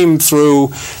Romans came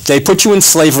through, they put you in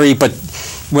slavery, but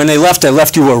when they left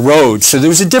you a road. So there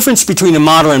was a difference between the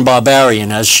modern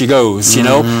barbarian, as she goes,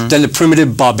 than the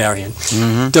primitive barbarian.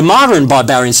 The modern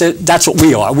barbarian said, that's what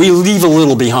we are. We leave a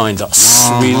little behind us.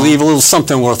 We leave a little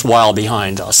something worthwhile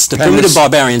behind us. The primitive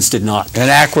barbarians did not. An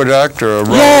aqueduct or a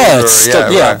road?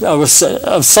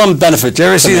 Of some benefit. Did you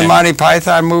ever see the Monty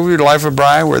Python movie, Life of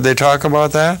Brian, where they talk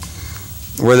about that?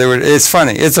 Where they were, it's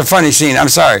funny. It's a funny scene. I'm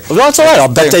sorry. Well, that's all right.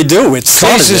 I'll bet they do. It's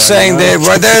He's just saying they're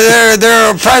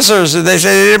oppressors. They say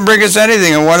they didn't bring us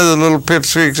anything. And one of the little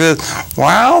pipsqueaks says,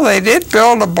 "Well, they did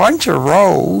build a bunch of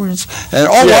roads." And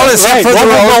it's right. For the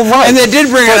road. Right. And they did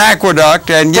bring an aqueduct.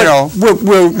 And you know, we're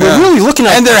really looking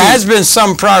at. And there has been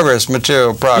some progress,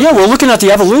 material progress. Yeah, we're looking at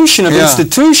the evolution of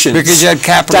institutions. Because you had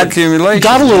capital accumulation.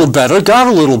 Got a little better.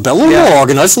 A little more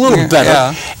organized. A little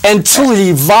better. Until it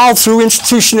evolved through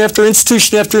institution after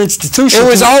institution after institution. It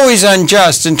was always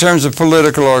unjust in terms of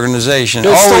political organization.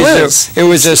 It still is. It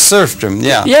was a serfdom,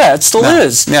 Yeah, it still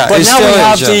is. Yeah, but now we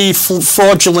have the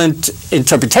fraudulent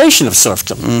interpretation of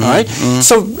serfdom, all right?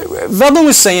 So Veblen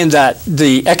was saying that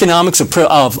the economics of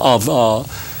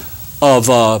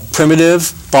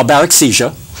primitive barbaric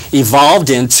seizure evolved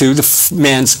into the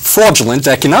man's fraudulent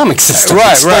economic system.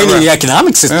 Explaining the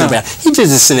economic system. He did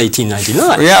this in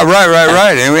 1899. Yeah,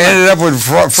 right. And we ended up with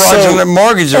fraudulent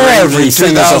mortgage arrangements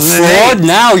in 2008. Everything is a fraud.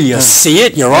 Now you see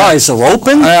it. Your eyes are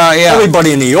open.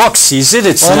 Everybody in New York sees it.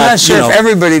 It's I'm not sure if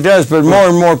everybody does, but more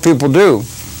and more people do.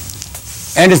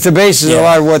 And it's the basis of a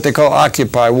lot of what they call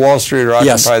Occupy Wall Street or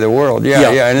Occupy the World.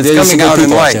 And it's coming out in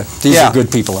light. These are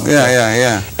good people out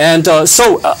there. And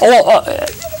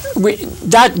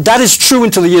that is true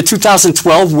until the year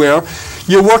 2012, where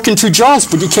you're working 2 jobs,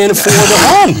 but you can't afford a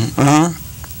home.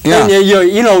 And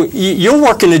you're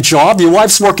working a job, your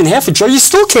wife's working half a job, you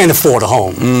still can't afford a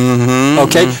home.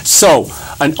 Okay, so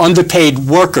an underpaid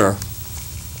worker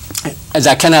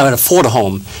that cannot afford a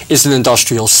home is an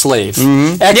industrial slave.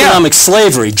 Economic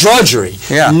slavery, drudgery,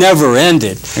 never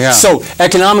ended. So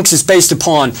economics is based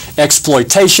upon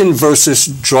exploitation versus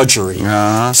drudgery.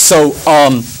 So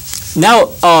now,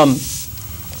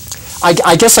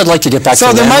 I guess I'd like to get back to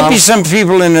So there might be some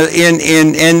people and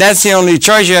that's the only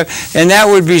choice you have, and that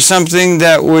would be something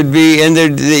that would be, and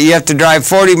you have to drive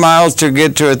 40 miles to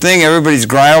get to a thing. Everybody's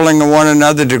growling at one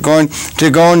another to go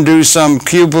and do some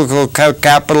cubicle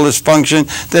capitalist function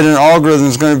that an algorithm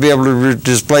is going to be able to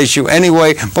displace you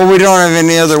anyway, but we don't have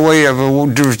any other way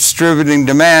of distributing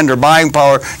demand or buying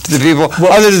power to the people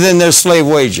other than their slave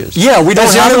wages. Yeah, we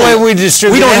don't have the only way we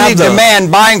distribute any demand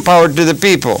buying power to the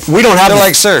people. We don't have They're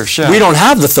like serfs. We don't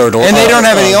have the third alternative. And they don't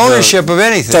have any ownership of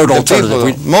anything. Third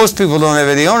alternative. Most people don't have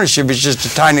any ownership. It's just a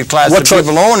tiny class of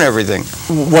people own everything.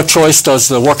 What choice does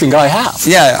the working guy have?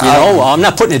 I'm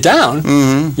not putting it down.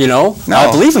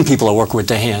 I believe in people that work with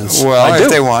their hands. Well, if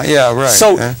they want,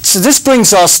 So this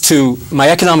brings us to my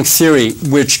economic theory,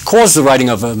 which caused the writing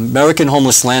of American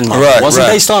Homeless Landmark. It wasn't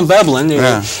based on Veblen.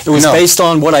 It was based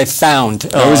on what I found.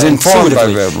 It was informed by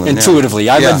Veblen. Intuitively.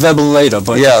 I read Veblen later.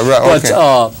 But,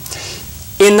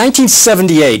 in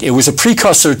 1978, it was a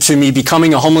precursor to me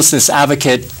becoming a homelessness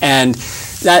advocate and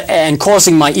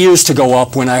causing my ears to go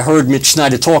up when I heard Mitch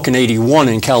Snyder talk in '81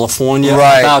 in California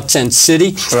about Tent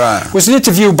City. It was an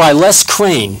interview by Les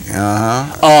Crane.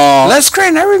 Les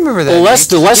Crane, I remember that.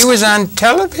 He was on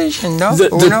television, no?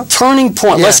 The turning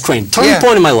point, Les Crane, turning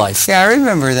point in my life. Yeah, I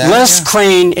remember that. Les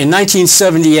Crane in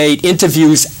 1978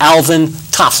 interviews Alvin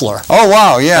Toffler. Oh,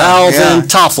 wow, Alvin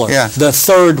Toffler, the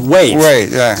third wave.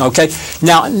 Okay,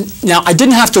 now I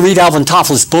didn't have to read Alvin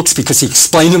Toffler's books because he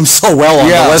explained them so well on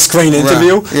the Les Crane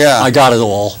interview. I got it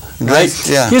all.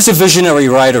 Here's a visionary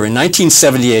writer in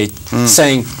 1978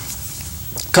 saying,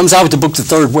 comes out with the book The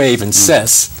Third Wave and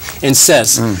says,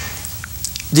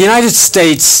 the United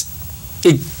States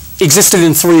existed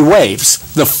in 3 waves.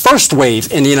 The first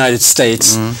wave in the United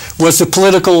States was the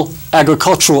political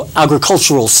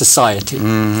agricultural society.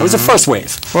 It was the first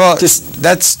wave. Well,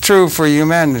 that's true for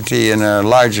humanity in a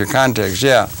larger context,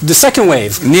 The second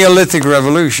wave. Neolithic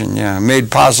revolution,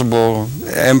 made possible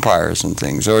empires and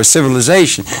things, or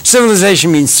civilization.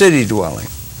 Civilization means city dwelling,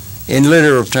 in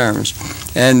literal terms.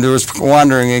 And there was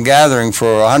wandering and gathering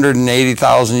for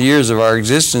 180,000 years of our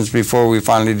existence before we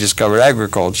finally discovered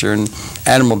agriculture and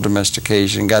animal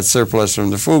domestication, got surplus from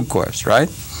the food quest, right?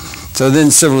 So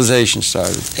then civilization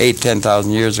started,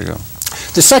 10,000 years ago.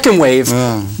 The second wave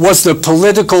was the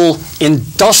political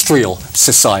industrial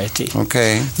society.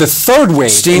 Okay. The third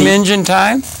wave. Steam engine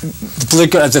time?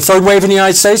 The third wave in the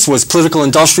United States was political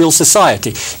industrial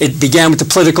society. It began with the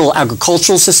political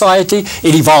agricultural society.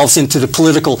 It evolves into the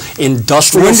political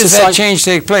industrial society. When does that change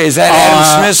take place? Is that Adam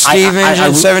Smith, Steam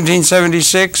engine,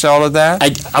 1776, all of that?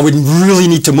 I would really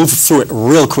need to move through it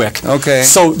real quick. Okay.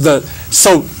 So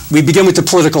we begin with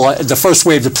the first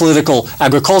wave, the political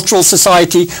agricultural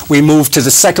society. We move to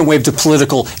the second wave, the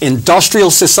political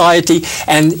industrial society.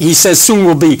 And he says soon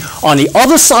we'll be on the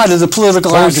other side of the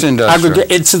political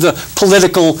aggregate into the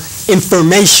political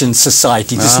information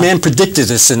society. This man predicted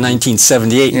this in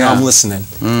 1978. Now I'm listening.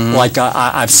 Like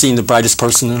I've seen the brightest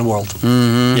person in the world.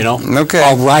 You know? Okay.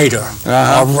 A writer.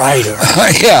 A writer.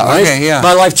 Yeah, right? okay, yeah.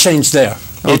 My life changed there.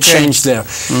 It changed there.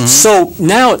 So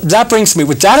now that brings me,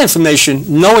 with that information,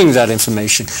 knowing that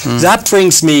information, that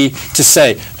brings me to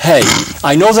say, hey,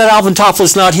 I know that Alvin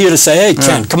Toffler's not here to say, hey,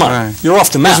 Ken, come on, you're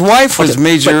off the map. His wife was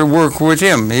major work with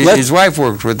him. His wife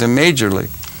worked with him majorly.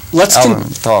 Let's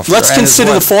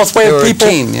consider the fourth wave, people.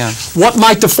 What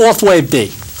might the fourth wave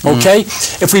be? Okay?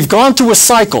 If we've gone through a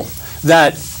cycle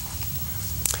that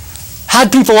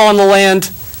had people on the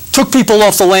land, took people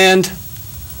off the land,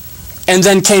 and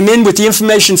then came in with the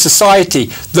information society,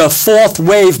 the fourth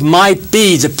wave might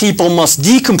be the people must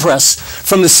decompress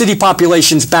from the city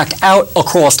populations back out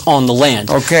across on the land.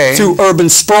 Through urban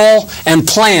sprawl and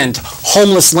planned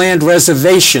homeless land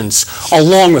reservations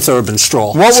along with urban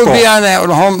sprawl. What would be on that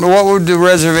what would the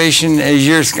reservation,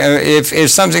 if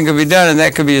something could be done and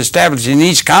that could be established in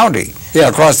each county?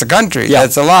 Across the country.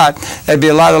 That's a lot. That'd be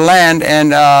a lot of land.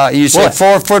 And you said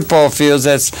 4 football fields.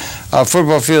 That's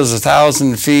football fields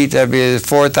 1,000 feet. That'd be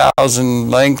 4,000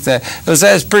 length. That's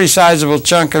a pretty sizable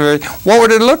chunk of it. What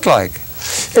would it look like?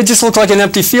 It just looked like an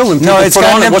empty field. And no, it's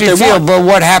got an empty field, but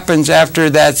what happens after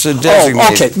that's designated?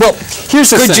 Oh, okay. Well, here's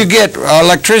the thing. Could you get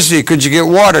electricity? Could you get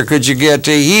water? Could you get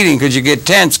heating? Could you get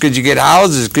tents? Could you get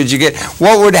houses? Could you get...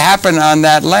 What would happen on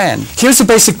that land? Here's the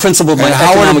basic principle. And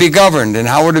how would it be governed? And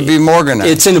how would it be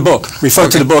organized? It's in the book. Refer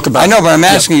to the book about... I know, but I'm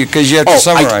asking you because you have to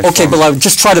summarize. Okay, but I'll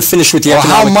just try to finish with the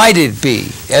economic... How might it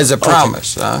be as a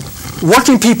promise?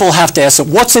 Working people have to ask,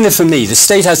 what's in it for me? The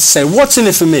state has to say, what's in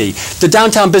it for me? The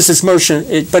downtown business merchant,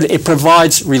 but it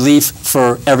provides relief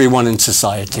for everyone in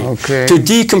society. To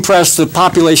decompress the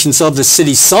populations of the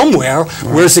city somewhere,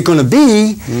 where's it going to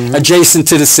be? Adjacent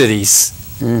to the cities.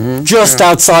 Just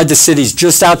outside the cities,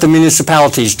 just out the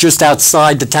municipalities, just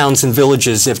outside the towns and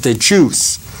villages if they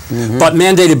choose. But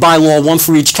mandated by law, one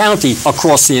for each county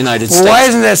across the United States. Why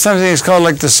isn't that something that's called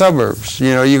like the suburbs?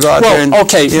 You know, you go out there and...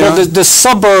 the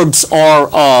suburbs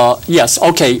are, yes,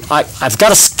 I've got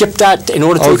to skip that in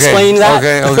order to explain that.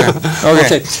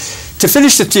 Okay. To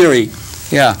finish the theory.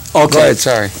 Go ahead,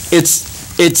 sorry.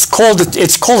 It's called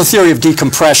a theory of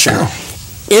decompression.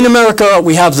 In America,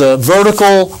 we have the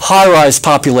vertical high-rise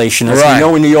population, as we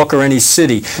know in New York or any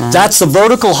city. That's the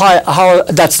vertical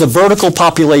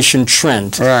population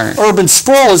trend. Urban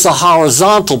sprawl is a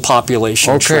horizontal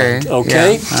population trend.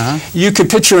 You could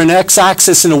picture an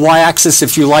x-axis and a y-axis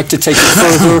if you like to take it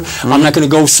further. I'm not going to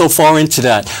go so far into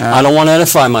that. I don't want to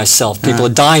edify myself. People are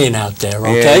dying out there.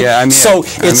 So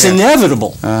it's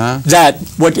inevitable that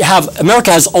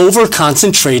America has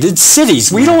over-concentrated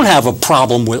cities. We don't have a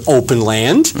problem with open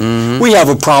land. We have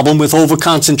a problem with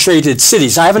over-concentrated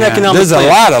cities. I have an economic plan. There's a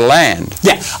lot of land.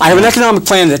 I have an economic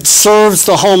plan that serves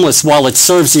the homeless while it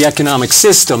serves the economic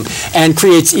system and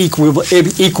creates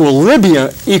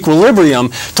equilibrium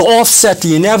to offset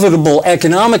the inevitable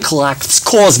economic collapse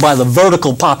caused by the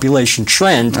vertical population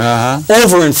trend,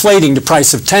 overinflating the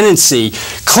price of tenancy,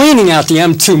 cleaning out the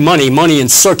M2 money in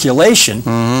circulation,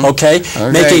 drying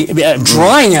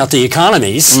out the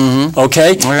economies,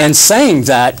 and saying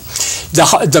that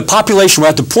the population, we're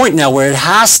at the point now where it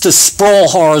has to sprawl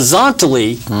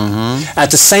horozontally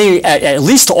at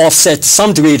least to offset to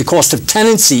some degree the cost of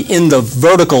tenancy in the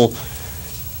vertical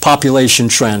population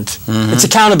trend. It's a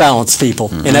counterbalance, people.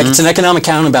 And it's an economic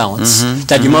counterbalance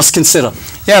that you must consider.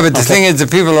 Yeah, but the thing is, the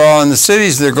people are all in the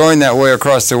cities. They're going that way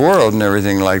across the world and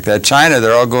everything like that. China,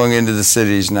 they're all going into the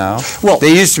cities now. Well,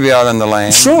 they used to be out on the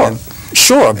land.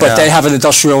 Sure, but they have an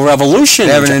industrial revolution.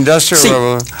 They have an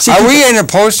industrial revolution. Are we in a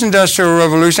post-industrial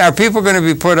revolution? Are people going to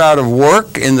be put out of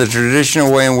work in the traditional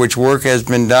way in which work has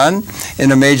been done in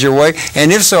a major way?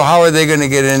 And if so, how are they going to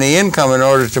get any income in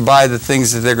order to buy the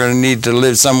things that they're going to need to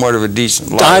live somewhat of a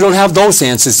decent life? I don't have those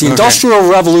answers. The industrial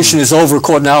revolution is over,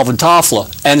 according to Alvin Toffler,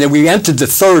 and then we entered the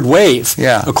third wave.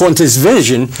 According to his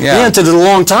vision, we entered it a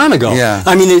long time ago.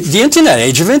 I mean, the internet,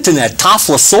 age of internet,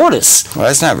 Toffler sortus. Well,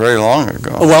 that's not very long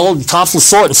ago. Well, Toffler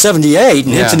saw it in '78,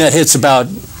 and the internet hits about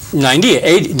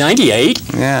 98,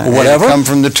 yeah, or whatever. Come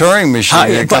from the Turing machine.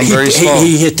 They come very slow.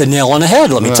 He hit the nail on the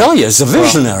head. Let me tell you, as a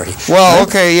visionary. Well,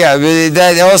 okay, yeah, but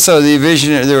that also the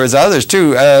visionary. There was others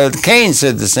too. Keynes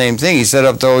said the same thing. He set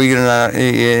up the whole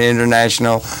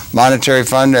International Monetary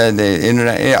Fund,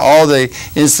 all the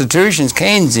institutions.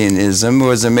 Keynesianism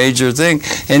was a major thing,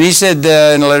 and he said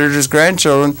in a letter to his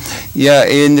grandchildren, "Yeah,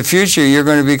 in the future you're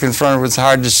going to be confronted with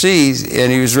hard to see."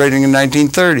 And he was writing in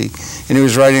 1930, and he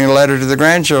was writing a letter to the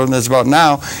grandchildren that's about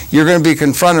now. You're going to be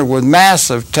confronted with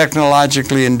massive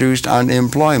technologically induced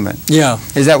unemployment. Yeah,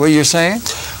 is that what you're saying?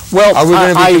 Well, are we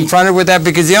going to be confronted with that?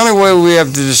 Because the only way we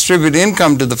have to distribute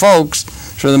income to the folks,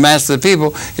 to the mass of the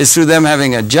people, is through them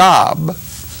having a job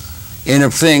in a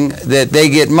thing that they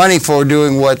get money for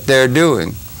doing what they're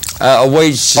doing. A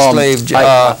wage-slave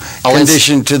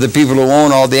condition to the people who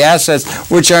own all the assets,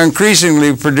 which are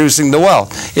increasingly producing the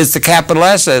wealth. It's the capital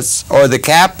assets, or the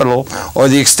capital, or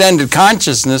the extended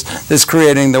consciousness that's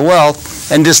creating the wealth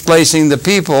and displacing the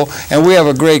people. And we have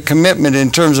a great commitment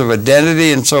in terms of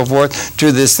identity and so forth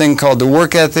to this thing called the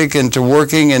work ethic, and to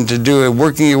working and to do it,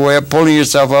 working your way up, pulling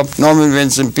yourself up, Norman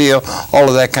Vincent Peale, all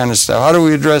of that kind of stuff. How do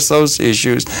we address those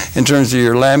issues in terms of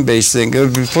your land-based thing? It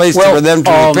would be a place for them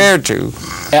to repair to.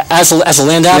 As a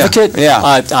land advocate,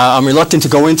 I'm reluctant to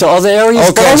go into other areas,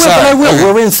 okay, but I will.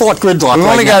 Okay. We're in thought gridlock We've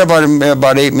only got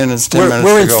about 8 minutes, 10 minutes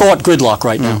We're in thought gridlock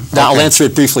right now. Now, I'll answer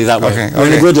it briefly that way. Okay. We're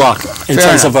in a gridlock in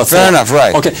terms of a thought. Fair enough,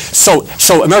 right. Okay, so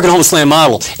American Homeless Land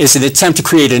Model is an attempt to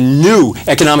create a new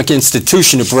economic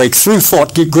institution to break through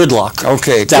thought gridlock.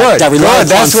 Okay, good.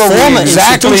 That's what we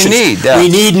exactly need. We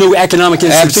need new economic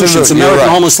institutions. Absolutely, American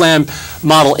Homeless Land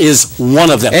Model is one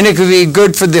of them. And it could be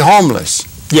good for the homeless.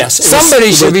 Yes.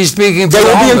 Somebody should be speaking for They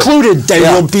will be included. They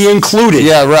will be included.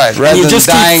 Yeah, right. Rather than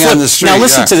dying on the street. Now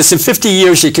listen to this. In 50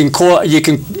 years, you can,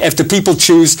 if the people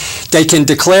choose, they can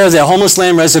declare their homeless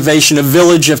land reservation a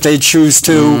village if they choose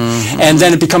to, and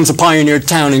then it becomes a pioneer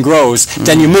town and grows.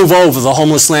 Then you move over the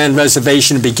homeless land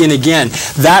reservation and begin again.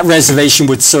 That reservation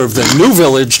would serve the new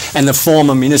village and the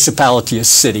former municipality or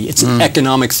city. It's an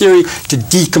economic theory to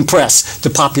decompress the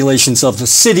populations of the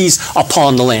cities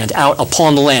upon the land, out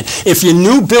upon the land. If you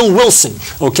knew Bill Wilson,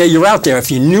 okay, you're out there.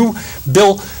 If you knew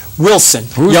Bill Wilson.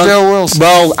 Who's Bill Wilson?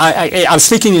 Well, I'm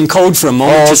speaking in code for a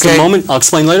moment, just a moment. I'll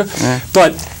explain later.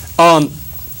 But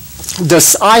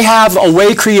I have a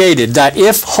way created that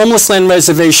if homeless land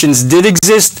reservations did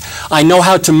exist, I know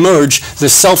how to merge the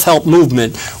self-help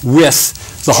movement with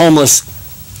the homeless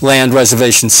land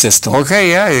reservation system.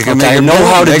 Okay, yeah, you can make I it know bloom.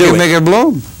 how to do it. Make it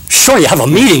bloom. Sure, you have a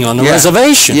meeting on the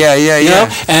reservation. Yeah. You know,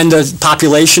 and the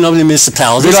population of the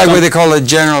municipality. It's like what they call a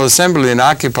General Assembly in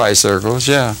Occupy circles,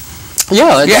 Yeah,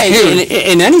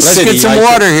 in any city. Let's get some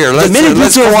water here. Let's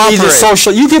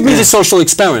cooperate. You give me the social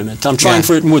experiment. I'm trying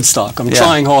for it in Woodstock. I'm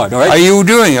trying hard, all right? Are you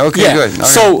doing it? Okay, good. Okay.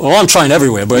 So, I'm trying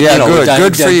everywhere, but you know.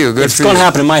 Good for you. It's going to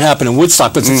happen. It might happen in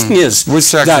Woodstock, but the thing is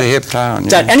Woodstock's a hip town.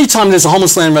 That anytime there's a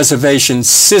homeless land reservation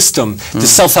system, the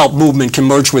self-help movement can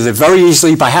merge with it very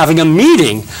easily by having a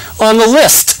meeting on the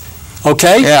list.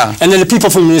 Okay? Yeah. And then the people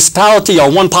from the municipality are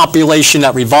one population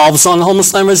that revolves on the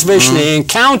homeless land reservation they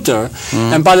encounter.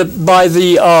 And by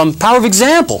the power of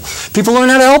example, people learn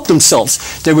how to help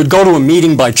themselves. They would go to a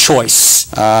meeting by choice.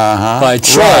 By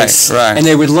choice. Right. And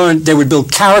they would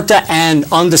build character and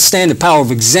understand the power of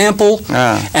example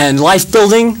and life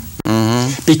building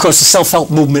because the self-help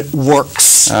movement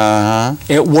works.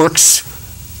 It works.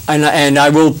 And I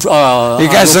will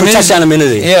protect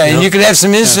anonymity. Yeah, and you can have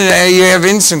some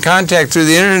instant contact through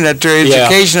the internet to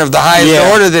education of the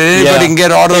highest order that anybody can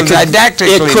get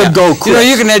autodidactically. It could go quick. You know,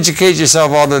 you can educate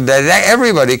yourself autodidactically.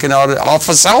 Everybody can off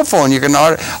a cell phone. You can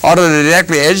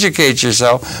autodidactically educate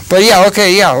yourself. But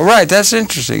right. That's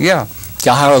interesting. Yeah.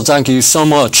 Yeah, Harold, thank you so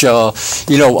much.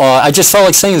 I just felt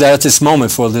like saying that at this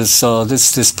moment for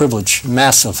this privilege,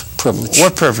 massive privilege.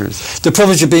 What privilege? The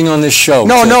privilege of being on this show.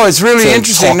 No, it's really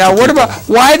interesting. Now, what about,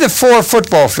 why the 4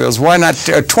 football fields? Why not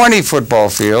 20 football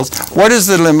fields? What is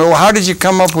the limit? How did you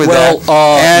come up with that?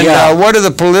 And what are the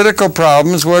political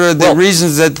problems? What are the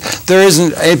reasons that there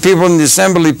isn't people in the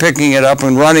assembly picking it up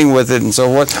and running with it and so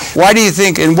forth? Why do you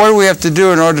think, and what do we have to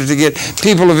do in order to get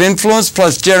people of influence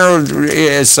plus general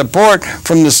support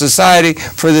from the society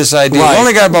for this idea? We've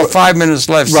only got about 5 minutes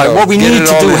left. Right. So what we need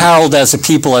to do, Harold, as a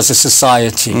people, as a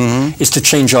society, is to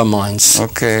change our minds.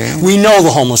 Okay. We know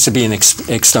the homeless are being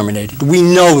exterminated. We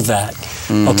know that.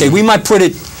 Okay. We might put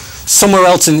it somewhere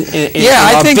else in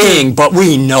I our think being, but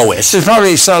we know it. There's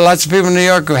probably lots of people in New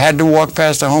York who had to walk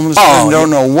past a homeless person and don't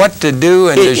know what to do,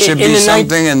 and there should be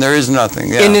something, and there is nothing.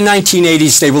 Yeah. In the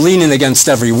 1980s, they were leaning against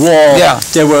every wall. Yeah.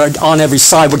 They were on every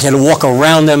side. We had to walk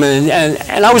around them,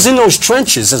 and I was in those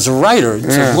trenches as a writer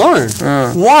to learn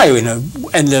why in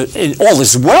all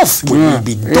this wealth would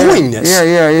we be doing this.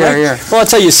 Yeah. Well, I'll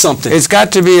tell you something. It's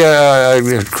got to be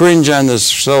a cringe on the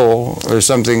soul or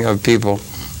something of people.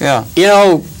 Yeah. You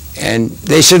know, and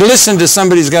they should listen to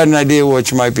somebody who's got an idea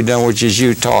which might be done, which is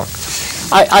you talk.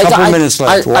 Couple minutes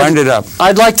left. Wind it up.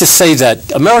 I'd like to say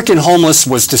that American Homeless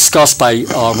was discussed by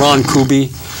Ron Kuby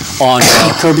on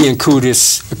Kirby and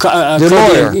Kudis. The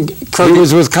lawyer. He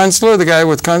was with Kunstler, the guy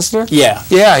with Kunstler? Yeah.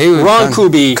 Yeah, he was. Ron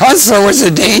Kuby. Kunstler was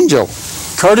an angel.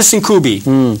 Curtis and Kuby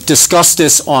discussed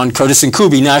this on Curtis and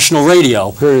Kuby National Radio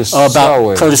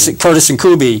about Curtis and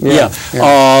Kuby.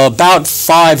 About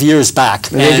 5 years back.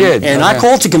 They did. And I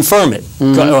called to confirm it.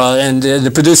 And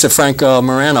the producer Frank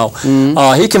Morano,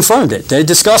 he confirmed it. They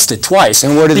discussed it twice.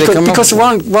 And what did they come up with? Because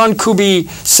Ron Kuby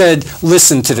said,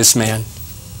 "Listen to this man."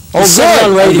 Oh,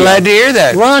 good. I'm glad to hear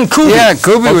that. Ron Kuby. Yeah,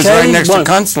 Kuby was right next to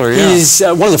Kunstler. Yeah. He's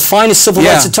one of the finest civil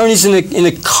rights attorneys in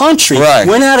the country. Right.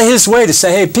 Went out of his way to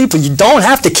say, hey, people, you don't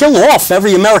have to kill off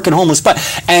every American homeless person.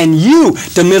 And you,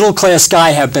 the middle-class guy,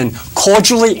 have been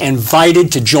cordially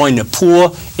invited to join the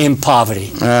poor in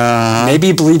poverty. Maybe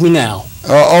you believe me now.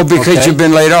 Because you've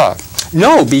been laid off.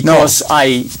 No, because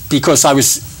I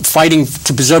was fighting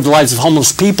to preserve the lives of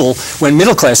homeless people when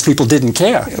middle-class people didn't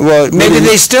care. Well, maybe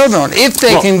they still don't. If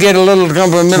they can get a little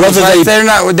comfort middle class,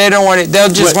 they don't want it. They'll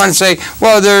just want to say,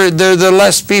 well, they're the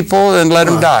less people, and let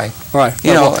them die. Right.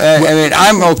 You know, I mean,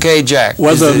 I'm okay, Jack.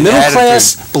 Whether the middle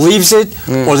class believes it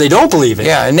or they don't believe it.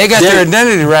 Yeah, and they got their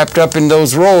identity wrapped up in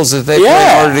those roles that they play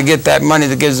in order to get that money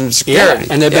that gives them security.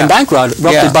 Yeah, and they've been bankrupted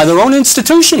by their own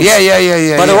institutions.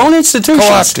 By their own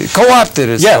institutions. Co-opted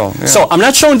as well. Yeah. So I'm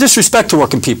not showing disrespect to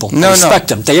working people. I respect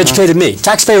them. They educated me.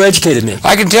 Taxpayer educated me.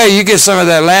 I can tell you get some of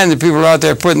that land, the people out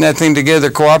there putting that thing together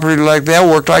cooperatively like they'll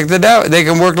work like the devil. They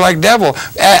can work like devil.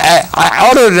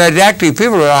 Autodidactic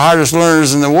people are the hardest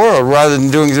learners in the world rather than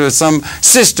doing what some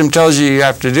system tells you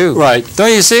have to do. Right.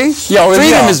 Don't you see? Yeah,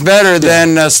 freedom is better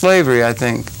than slavery, I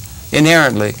think,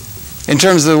 inherently, in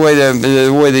terms of the way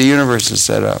the universe is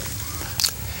set up.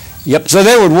 Yep. So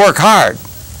they would work hard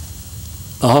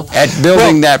at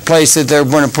building that place that they're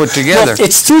going to put together. Well,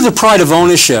 it's through the pride of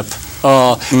ownership.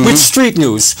 With street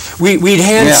news, we'd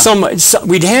hand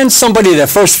somebody their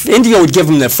first. Indio would give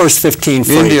them their first 15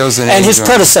 free, and his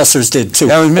predecessors did too.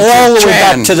 That was Mr. All the Chan. way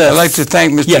back to the. I'd like to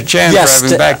thank Mr. Chan for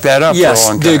having backed that up for a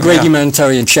long time. The great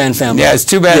humanitarian Chan family. Yeah, it's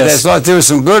too bad. There was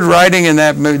some good writing in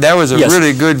that. That was a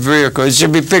really good vehicle. It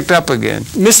should be picked up again.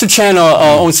 Mr. Chan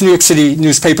owns New York City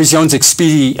newspapers. He owns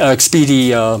Expedi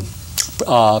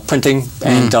printing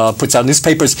and puts out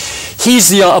newspapers. He's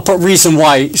the reason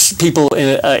why people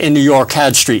in New York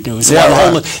had street news.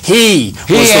 Yeah, He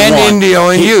and Indio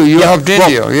and you helped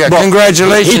Indio.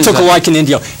 Congratulations. He took a like in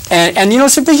Indio. And you know,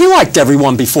 so he liked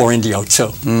everyone before Indio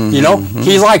too. You know,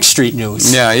 he liked street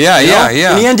news. Yeah.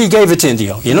 In the end, he gave it to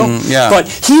Indio. You know, but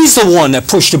he's the one that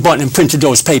pushed the button and printed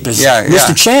those papers.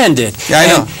 Mr. Chan did. I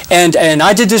know. And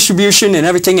I did distribution and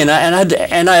everything, and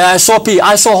I saw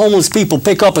homeless people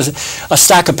pick up a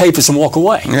stack of papers and walk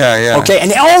away. Okay,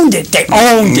 and they owned it. They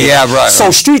owned it. Yeah, right.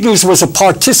 So street news was a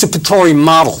participatory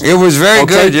model. It was very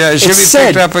good. Yeah, it should be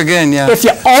picked up again. Yeah. If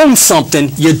you own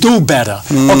something, you do better.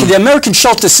 Okay, the American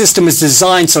shelter system is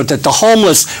designed so that the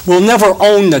homeless will never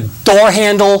own the door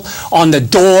handle on the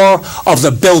door of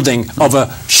the building of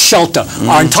a shelter.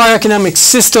 Our entire economic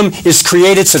system is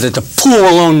created so that the poor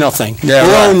will own nothing.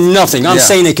 Own nothing. I'm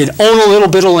saying they can own a little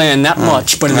bit of land, not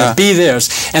much, but it'll be theirs.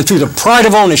 And through the pride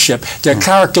of ownership, their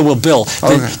character will build.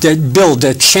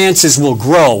 Their chances will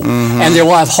grow, and they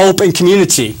will have hope and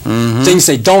community, things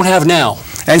they don't have now.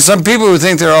 And some people who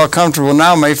think they're all comfortable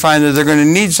now may find that they're going to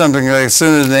need something like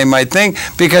sooner than they might think,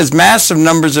 because massive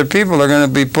numbers of people are going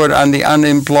to be put on the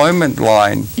unemployment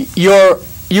line.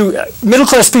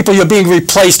 Middle-class people, you're being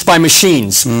replaced by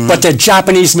machines, but they're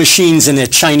Japanese machines and they're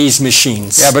Chinese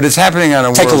machines. Yeah, but it's happening on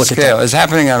a world scale. It's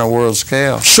happening on a world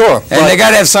scale. Sure. And they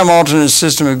got to have some alternate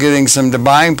system of getting some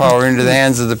buying power into the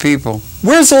hands of the people.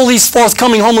 Where's all these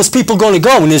forthcoming homeless people going to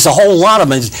go? And there's a whole lot of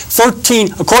them.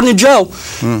 13, according to Joe,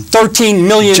 13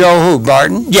 million. Joe who?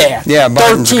 Barton? Yeah. Yeah,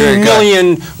 Barton's 13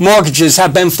 million mortgages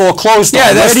have been foreclosed on.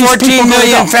 Yeah, that's 14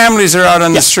 million families are out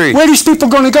on the street. Where are these people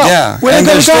going to go? Yeah, and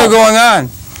they're still going on.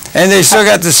 And they still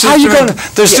got the system.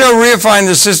 They're still reifying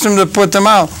the system to put them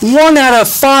out. 1 out of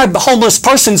 5 homeless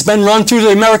persons been run through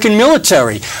the American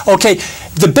military. Okay,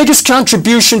 the biggest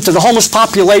contribution to the homeless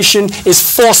population is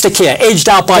foster care, aged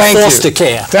out by foster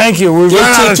care. Thank you. We've run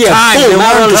out of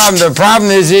time. The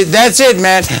problem is, that's it,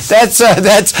 man. That's I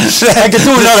can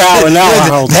do another hour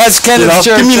now. That's Kenneth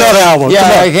Churchill. Give me another hour.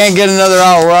 Yeah, I can't get another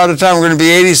hour. We're out of time. We're going to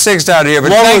be 86 out here.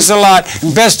 But thanks a lot.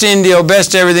 Best Indio,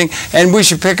 best everything. And we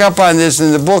should pick up on this.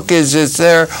 And the book it's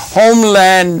there,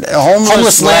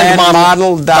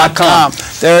 homelesslandmodel.com.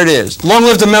 There it is. Long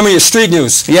live the memory of street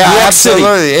news. Yeah,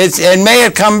 absolutely. And may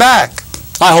it come back.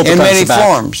 I hope it in comes many back.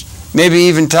 forms. Maybe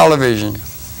even television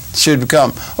should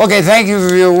come. Okay, thank you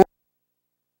for your work.